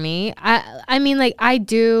bother me. I mean, like I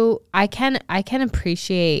can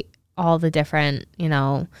appreciate all the different,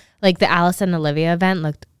 like the Alice and Olivia event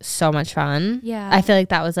looked so much fun. Yeah. I feel like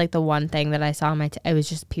that was like the one thing that I saw on it was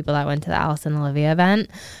just people that went to the Alice and Olivia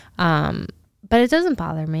event. But it doesn't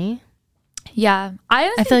bother me. Yeah.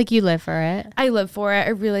 I feel like you live for it. I live for it. I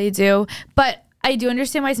really do. But I do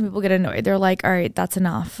understand why some people get annoyed. They're like, all right, that's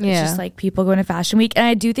enough. Yeah. It's just like people going to Fashion Week. And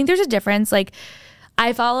I do think there's a difference. Like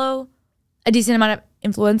I follow a decent amount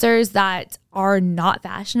of influencers that are not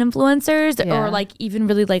fashion influencers or like even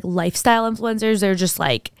really like lifestyle influencers. They're just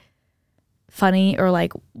like funny or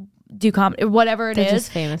like do comedy or whatever They're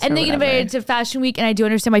just famous and they get invited to Fashion Week. And I do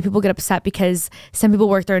understand why people get upset because some people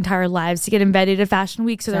work their entire lives to get invited to Fashion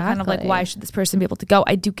Week. So they're kind of like, why should this person be able to go?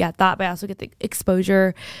 I do get that, but I also get the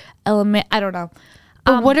exposure element. I don't know.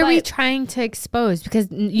 But what are we trying to expose? Because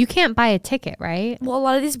you can't buy a ticket, right? Well, a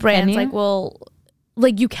lot of these brands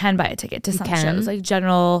you can buy a ticket to some shows, like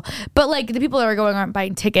general, but like the people that are going aren't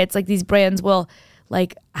buying tickets. Like these brands will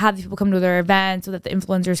like have people come to their event so that the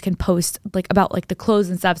influencers can post like about like the clothes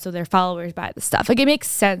and stuff so their followers buy the stuff. Like it makes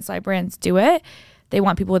sense why brands do it. they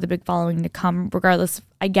want people with a big following to come, regardless,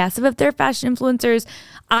 I guess, of if they're fashion influencers.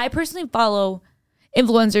 I personally follow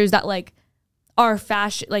influencers that like are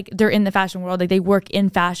fashion, like they're in the fashion world, like they work in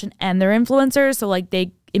fashion and they're influencers, so like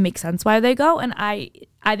it makes sense why they go. And I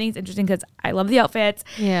think it's interesting because I love the outfits.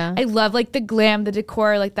 Yeah. I love like the glam, the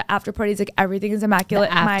decor, like the after parties, like everything is immaculate.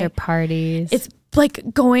 The after parties. It's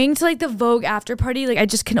like going to like the Vogue after party. Like I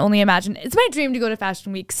just can only imagine. It's my dream to go to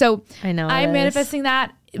Fashion Week. So I know I'm manifesting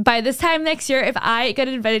that by this time next year, if I get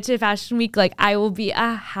invited to Fashion Week, like I will be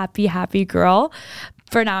a happy, happy girl.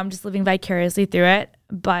 For now, I'm just living vicariously through it.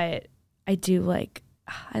 But I do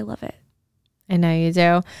I love it. I know you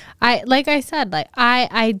do. I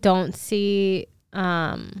don't see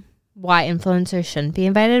why influencers shouldn't be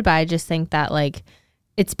invited, but I just think that like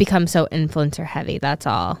it's become so influencer heavy. That's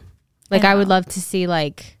all. Like I would love to see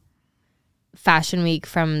like Fashion Week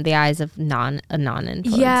from the eyes of a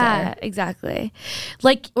non-influencer. Yeah, exactly.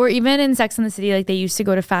 Like, or even in Sex and the City, like they used to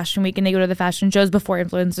go to Fashion Week and they go to the fashion shows before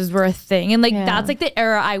influencers were a thing. And like that's like the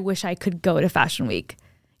era I wish I could go to Fashion Week.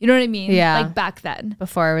 You know what I mean? Yeah. Like back then.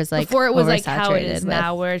 Before it was like how it is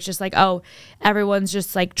now, where it's just like, oh, everyone's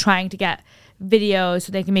just like trying to get videos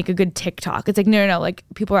so they can make a good TikTok. It's like, no. Like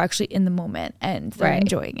people are actually in the moment and they're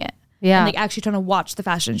enjoying it. Yeah. And like actually trying to watch the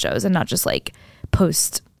fashion shows and not just like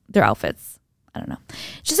post their outfits. I don't know.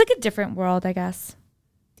 It's just like a different world, I guess.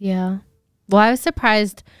 Yeah. Well, I was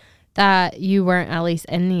surprised that you weren't at least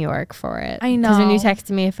in New York for it. I know. Because when you texted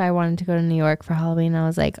me if I wanted to go to New York for Halloween, I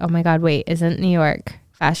was like, oh my God, wait, isn't New York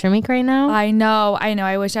Fashion Week right now? I know.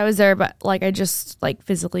 I wish I was there, but like I just like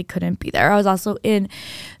physically couldn't be there. I was also in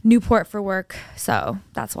Newport for work, so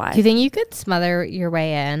that's why. Do you think you could smother your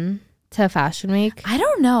way in to Fashion Week? I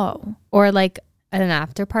don't know. Or like at an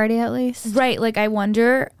after party at least? Right. Like I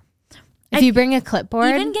wonder if you bring a clipboard.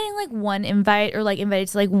 Even getting like one invite or like invited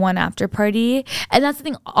to like one after party. And that's the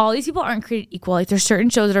thing. All these people aren't created equal. Like there's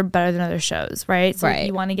certain shows that are better than other shows, right? So like,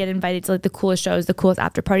 you want to get invited to like the coolest shows, the coolest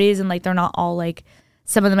after parties. And like they're not all like,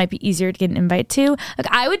 some of them might be easier to get an invite to. Like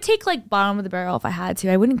I would take like bottom of the barrel if I had to.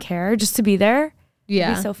 I wouldn't care just to be there.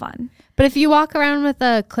 Yeah. It'd be so fun. But if you walk around with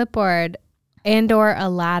a clipboard and or a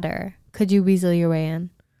ladder, could you weasel your way in?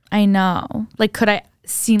 I know. Like could I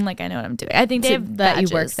seem like I know what I'm doing? I think they have that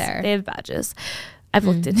badges. You work there. They have badges. I've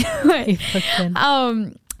looked into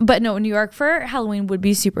it. But no, New York for Halloween would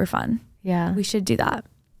be super fun. Yeah. We should do that.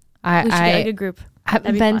 We should get like a group. I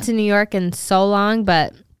haven't been to New York in so long,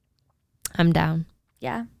 but I'm down.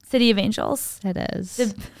 Yeah. City of Angels. It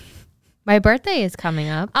is. My birthday is coming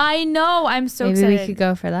up. I know. I'm so Maybe excited. we could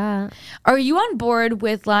go for that. Are you on board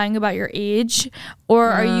with lying about your age? Or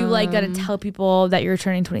are you like going to tell people that you're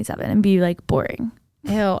turning 27 and be like boring?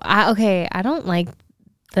 Ew. I don't like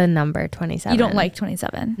the number 27. You don't like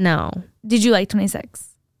 27? No. Did you like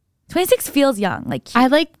 26? 26 feels young. Like I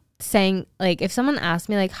like saying, like, if someone asks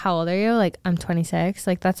me, like, how old are you? Like, I'm 26.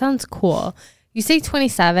 Like, that sounds cool. You say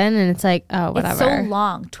 27 and it's like, oh, whatever. It's so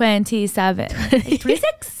long. 27. Like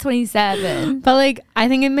 26, 27. But like, I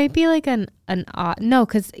think it might be like an odd. No,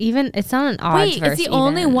 because even it's not an odd. Wait, it's the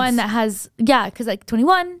only one that has, yeah, because like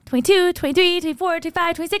 21, 22, 23, 24,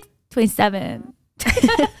 25, 26, 27.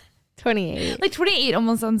 28. Like 28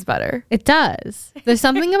 almost sounds better. It does. There's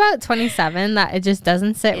something about 27 that it just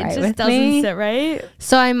doesn't sit right with me. It just doesn't sit right.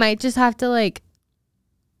 So I might just have to like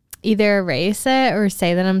either erase it or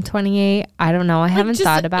say that I'm 28. I don't know. I haven't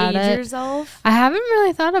thought about it. Yourself. I haven't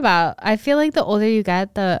really thought about. I feel like the older you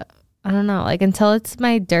get, I don't know, like until it's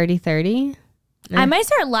my dirty 30. I might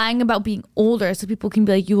start lying about being older so people can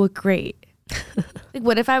be like, you look great. Like,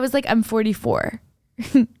 what if I was like, I'm 44?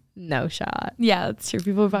 No shot. Yeah, that's true.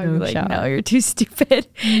 People would probably No be like, shot. no, you're too stupid.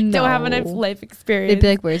 Don't have enough No. life experience. They'd be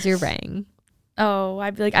like, where's your ring? Oh,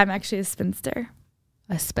 I'd be like, I'm actually a spinster.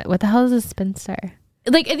 What the hell is a spinster?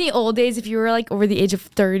 Like in the old days, if you were like over the age of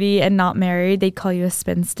 30 and not married, they'd call you a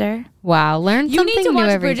spinster. Wow, learn You something need to new watch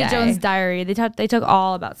every Bridget day. Jones' Diary. They talk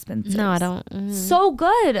all about spinsters. No, I don't. So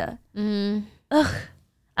good. Ugh.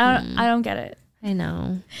 I don't get it. I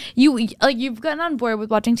know. You've gotten on board with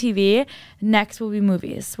watching TV. Next will be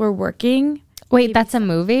movies. We're working. Wait, that's a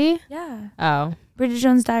movie? Yeah. Oh, Bridget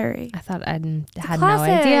Jones' Diary. I thought I had no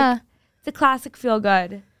classic. idea. It's a classic feel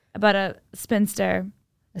good about a spinster.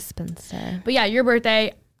 A spinster. But yeah, your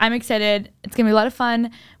birthday. I'm excited. It's going to be a lot of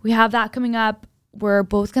fun. We have that coming up. We're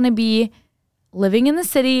both going to be living in the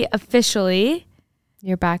city officially.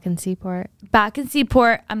 You're back in Seaport. Back in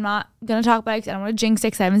Seaport. I'm not going to talk about it because I don't want to jinx it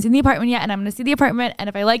because I haven't seen the apartment yet. And I'm going to see the apartment. And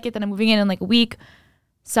if I like it, then I'm moving in like a week.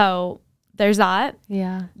 So there's that.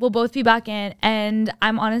 Yeah. We'll both be back in. And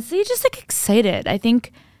I'm honestly just like excited. I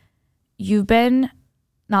think you've been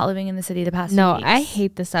not living in the city the past few weeks. I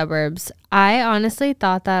hate the suburbs. I honestly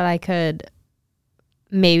thought that I could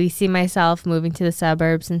maybe see myself moving to the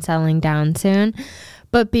suburbs and settling down soon.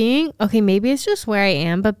 But maybe it's just where I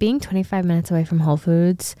am, but being 25 minutes away from Whole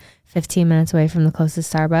Foods, 15 minutes away from the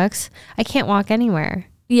closest Starbucks, I can't walk anywhere.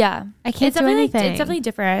 Yeah. I can't do anything. It's definitely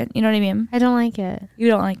different. You know what I mean? I don't like it. You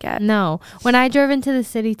don't like it? No. When I drove into the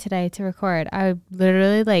city today to record, I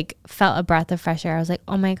literally like felt a breath of fresh air. I was like,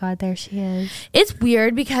 oh my God, there she is. It's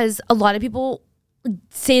weird because a lot of people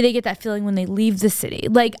say they get that feeling when they leave the city.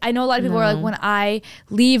 Like, I know a lot of people are like, when I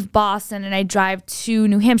leave Boston and I drive to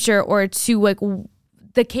New Hampshire or to like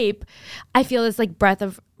the Cape, I feel this like breath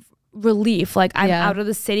of relief. Like, I'm out of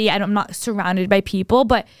the city. I'm not surrounded by people,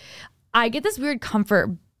 but I get this weird comfort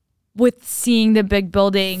with seeing the big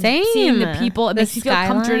building, seeing the people. It makes me feel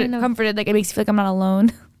comforted. Like, it makes me feel like I'm not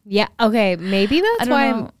alone. Yeah. Okay. Maybe that's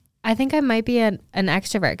why I think I might be an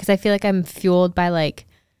extrovert, because I feel like I'm fueled by like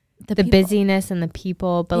the busyness and the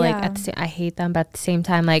people, but like I hate them, but at the same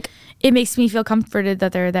time, like, it makes me feel comforted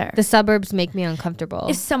that they're there. The suburbs make me uncomfortable.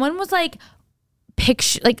 If someone was like,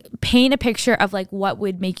 paint a picture of like what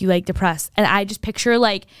would make you like depressed, and I just picture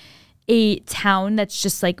like a town that's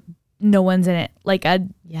just like no one's in it, like a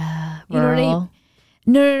you know what I mean?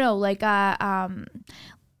 No, like a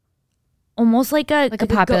almost like a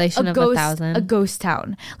population of 1,000, a ghost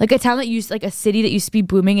town, like a town that used, like a city that used to be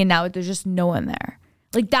booming and now there's just no one there.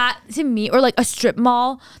 Like that to me, or like a strip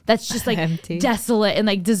mall that's just like empty, desolate and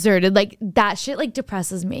like deserted. Like that shit like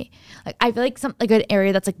depresses me. Like I feel like an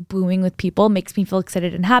area that's like booming with people makes me feel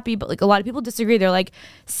excited and happy. But like a lot of people disagree. They're like,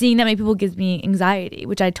 seeing that many people gives me anxiety,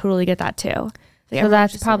 which I totally get that too. Like, so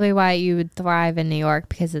that's probably why you would thrive in New York,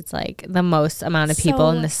 because it's like the most amount of people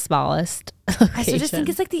in the smallest location. I just think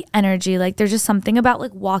it's like the energy. Like there's just something about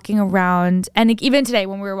like walking around, and like, even today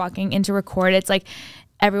when we were walking in to record, it's like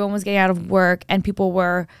everyone was getting out of work and people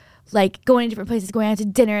were like going to different places, going out to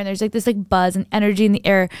dinner, and there's like this like buzz and energy in the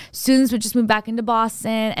air. Students would just move back into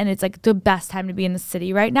Boston, and it's like the best time to be in the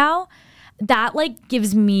city right now. That like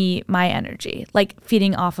gives me my energy, like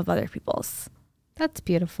feeding off of other people's. That's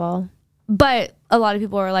beautiful. But a lot of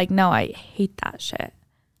people are like, no, I hate that shit.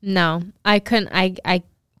 No, I couldn't. I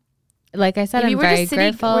like I said, I'm very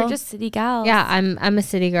grateful. We're just city gals. Yeah, I'm a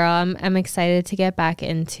city girl. I'm excited to get back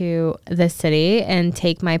into the city and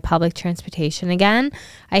take my public transportation again.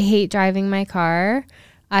 I hate driving my car.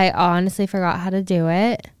 I honestly forgot how to do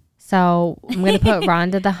it. So I'm going to put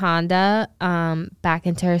Rhonda the Honda back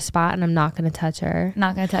into her spot, and I'm not going to touch her.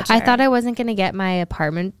 Not going to touch her. I thought I wasn't going to get my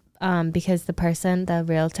apartment because the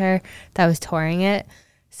realtor that was touring it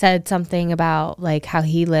said something about like how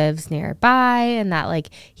he lives nearby and that like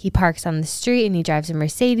he parks on the street and he drives a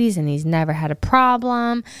Mercedes and he's never had a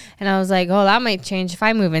problem. And I was like, oh, that might change if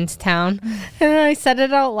I move into town. And then I said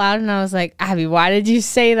it out loud and I was like, Abby, why did you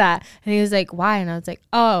say that? And he was like, why? And I was like,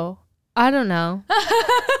 oh, I don't know.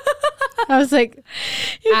 I was like,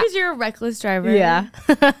 because you're a reckless driver. Yeah.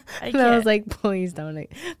 And I was like, please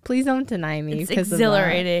don't deny me. It's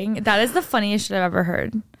exhilarating. That is the funniest shit I've ever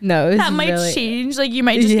heard. No, that might change. Like you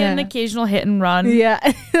might just get an occasional hit and run. Yeah,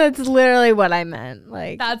 that's literally what I meant.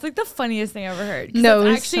 Like that's like the funniest thing I've ever heard. No,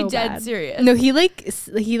 it's actually so dead bad. serious. No, he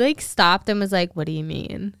like stopped and was like, "What do you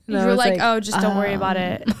mean?" And you were like, "Oh, just don't worry about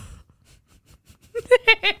it."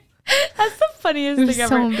 That's the funniest thing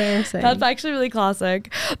ever. So embarrassing. That's actually really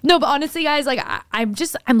classic. No, but honestly, guys, like I'm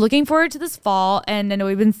looking forward to this fall, and I know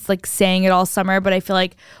we've been like saying it all summer, but I feel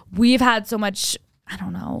like we've had so much. I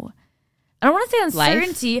don't want to say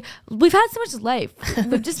uncertainty. Life? We've had so much life.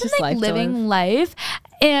 We've just been like living life,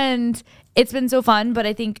 and it's been so fun. But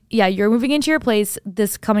I think, yeah, you're moving into your place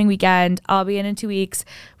this coming weekend. I'll be in 2 weeks.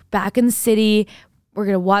 Back in the city, we're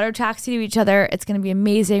gonna water taxi to each other. It's gonna be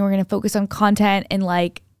amazing. We're gonna focus on content and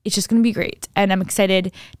like. It's just going to be great. And I'm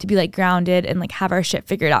excited to be like grounded and like have our shit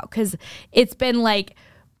figured out. Cause it's been like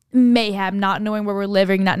mayhem, not knowing where we're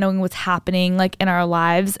living, not knowing what's happening like in our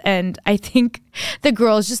lives. And I think the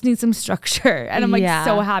girls just need some structure. And I'm like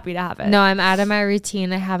so happy to have it. No, I'm out of my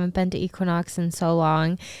routine. I haven't been to Equinox in so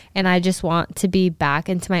long. And I just want to be back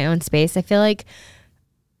into my own space. I feel like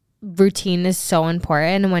routine is so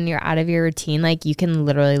important. And when you're out of your routine, like you can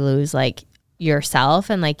literally lose like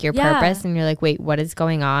yourself and like your purpose, and you're like, wait, what is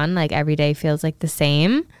going on? Like every day feels like the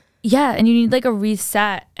same. Yeah, and you need like a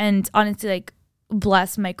reset. And honestly, like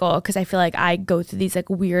bless Michael, because I feel like I go through these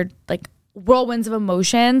like weird like whirlwinds of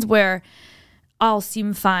emotions where I'll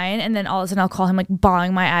seem fine and then all of a sudden I'll call him like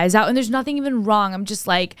bawling my eyes out, and there's nothing even wrong. I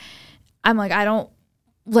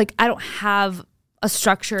don't have a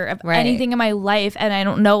structure of anything in my life, and I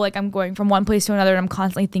don't know, like I'm going from one place to another and I'm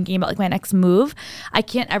constantly thinking about like my next move. I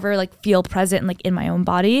can't ever like feel present and like in my own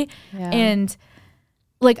body. And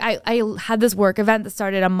like I had this work event that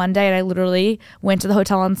started on Monday, and I literally went to the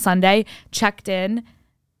hotel on Sunday, checked in,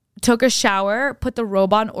 took a shower, put the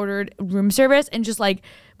robe on, ordered room service, and just like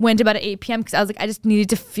went to bed at 8 p.m. because I was like, I just needed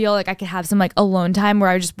to feel like I could have some like alone time where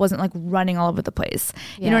I just wasn't like running all over the place.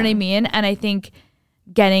 You know what I mean? And I think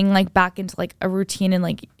getting like back into like a routine and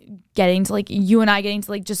like getting to like you and I getting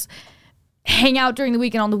to like just hang out during the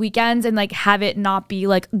week and on the weekends and like have it not be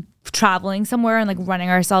like traveling somewhere and like running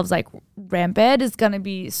ourselves like rampant is gonna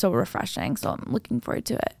be so refreshing. So I'm looking forward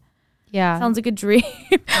to it. Yeah. Sounds like a dream.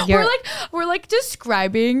 we're like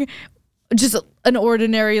describing just an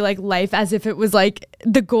ordinary like life as if it was like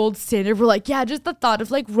the gold standard. We're like, yeah, just the thought of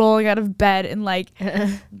like rolling out of bed and like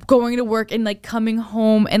going to work and like coming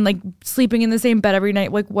home and like sleeping in the same bed every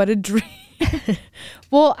night. Like, what a dream.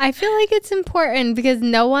 Well, I feel like it's important because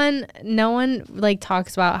no one like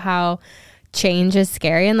talks about how change is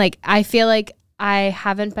scary. And like, I feel like I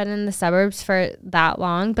haven't been in the suburbs for that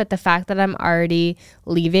long, but the fact that I'm already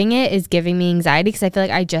leaving it is giving me anxiety because I feel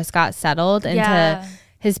like I just got settled into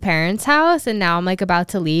his parents' house and now I'm like about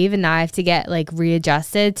to leave and now I have to get like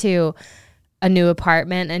readjusted to a new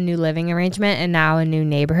apartment, a new living arrangement, and now a new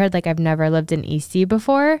neighborhood. Like I've never lived in Eastie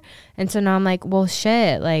before. And so now I'm like, well,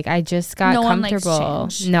 shit, like I just got comfortable.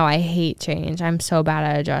 No, I hate change. I'm so bad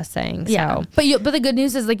at adjusting. Yeah. So. But the good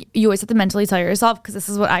news is like you always have to mentally tell yourself, because this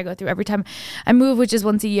is what I go through every time I move, which is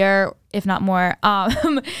once a year, if not more,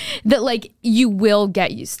 that like you will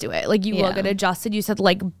get used to it. Like you will get adjusted. You just have to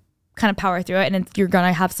like kind of power through it, and you're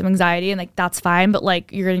gonna have some anxiety and like that's fine, but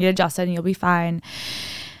like you're gonna get adjusted and you'll be fine.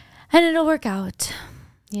 And it'll work out.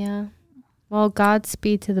 Yeah. Well,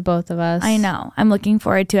 Godspeed to the both of us. I know. I'm looking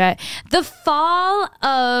forward to it. The fall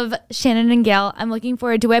of Shannon and Gail, I'm looking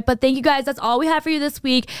forward to it. But thank you guys. That's all we have for you this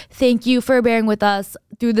week. Thank you for bearing with us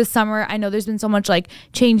through the summer. I know there's been so much like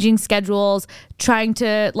changing schedules, trying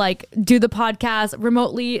to like do the podcast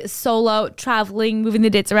remotely, solo, traveling, moving the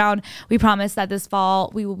dates around. We promise that this fall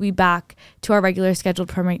we will be back to our regular scheduled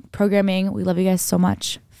programming. We love you guys so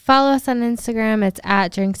much. Follow us on Instagram. It's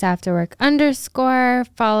at drinksafterwork_.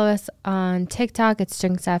 Follow us on TikTok. It's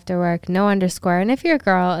drinksafterwork, no underscore. And if you're a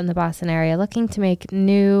girl in the Boston area looking to make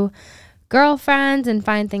new girlfriends and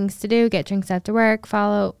find things to do, get Drinks After Work.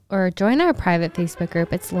 Follow or join our private Facebook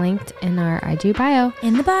group. It's linked in our IG bio.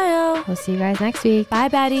 In the bio. We'll see you guys next week. Bye,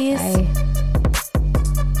 baddies. Bye.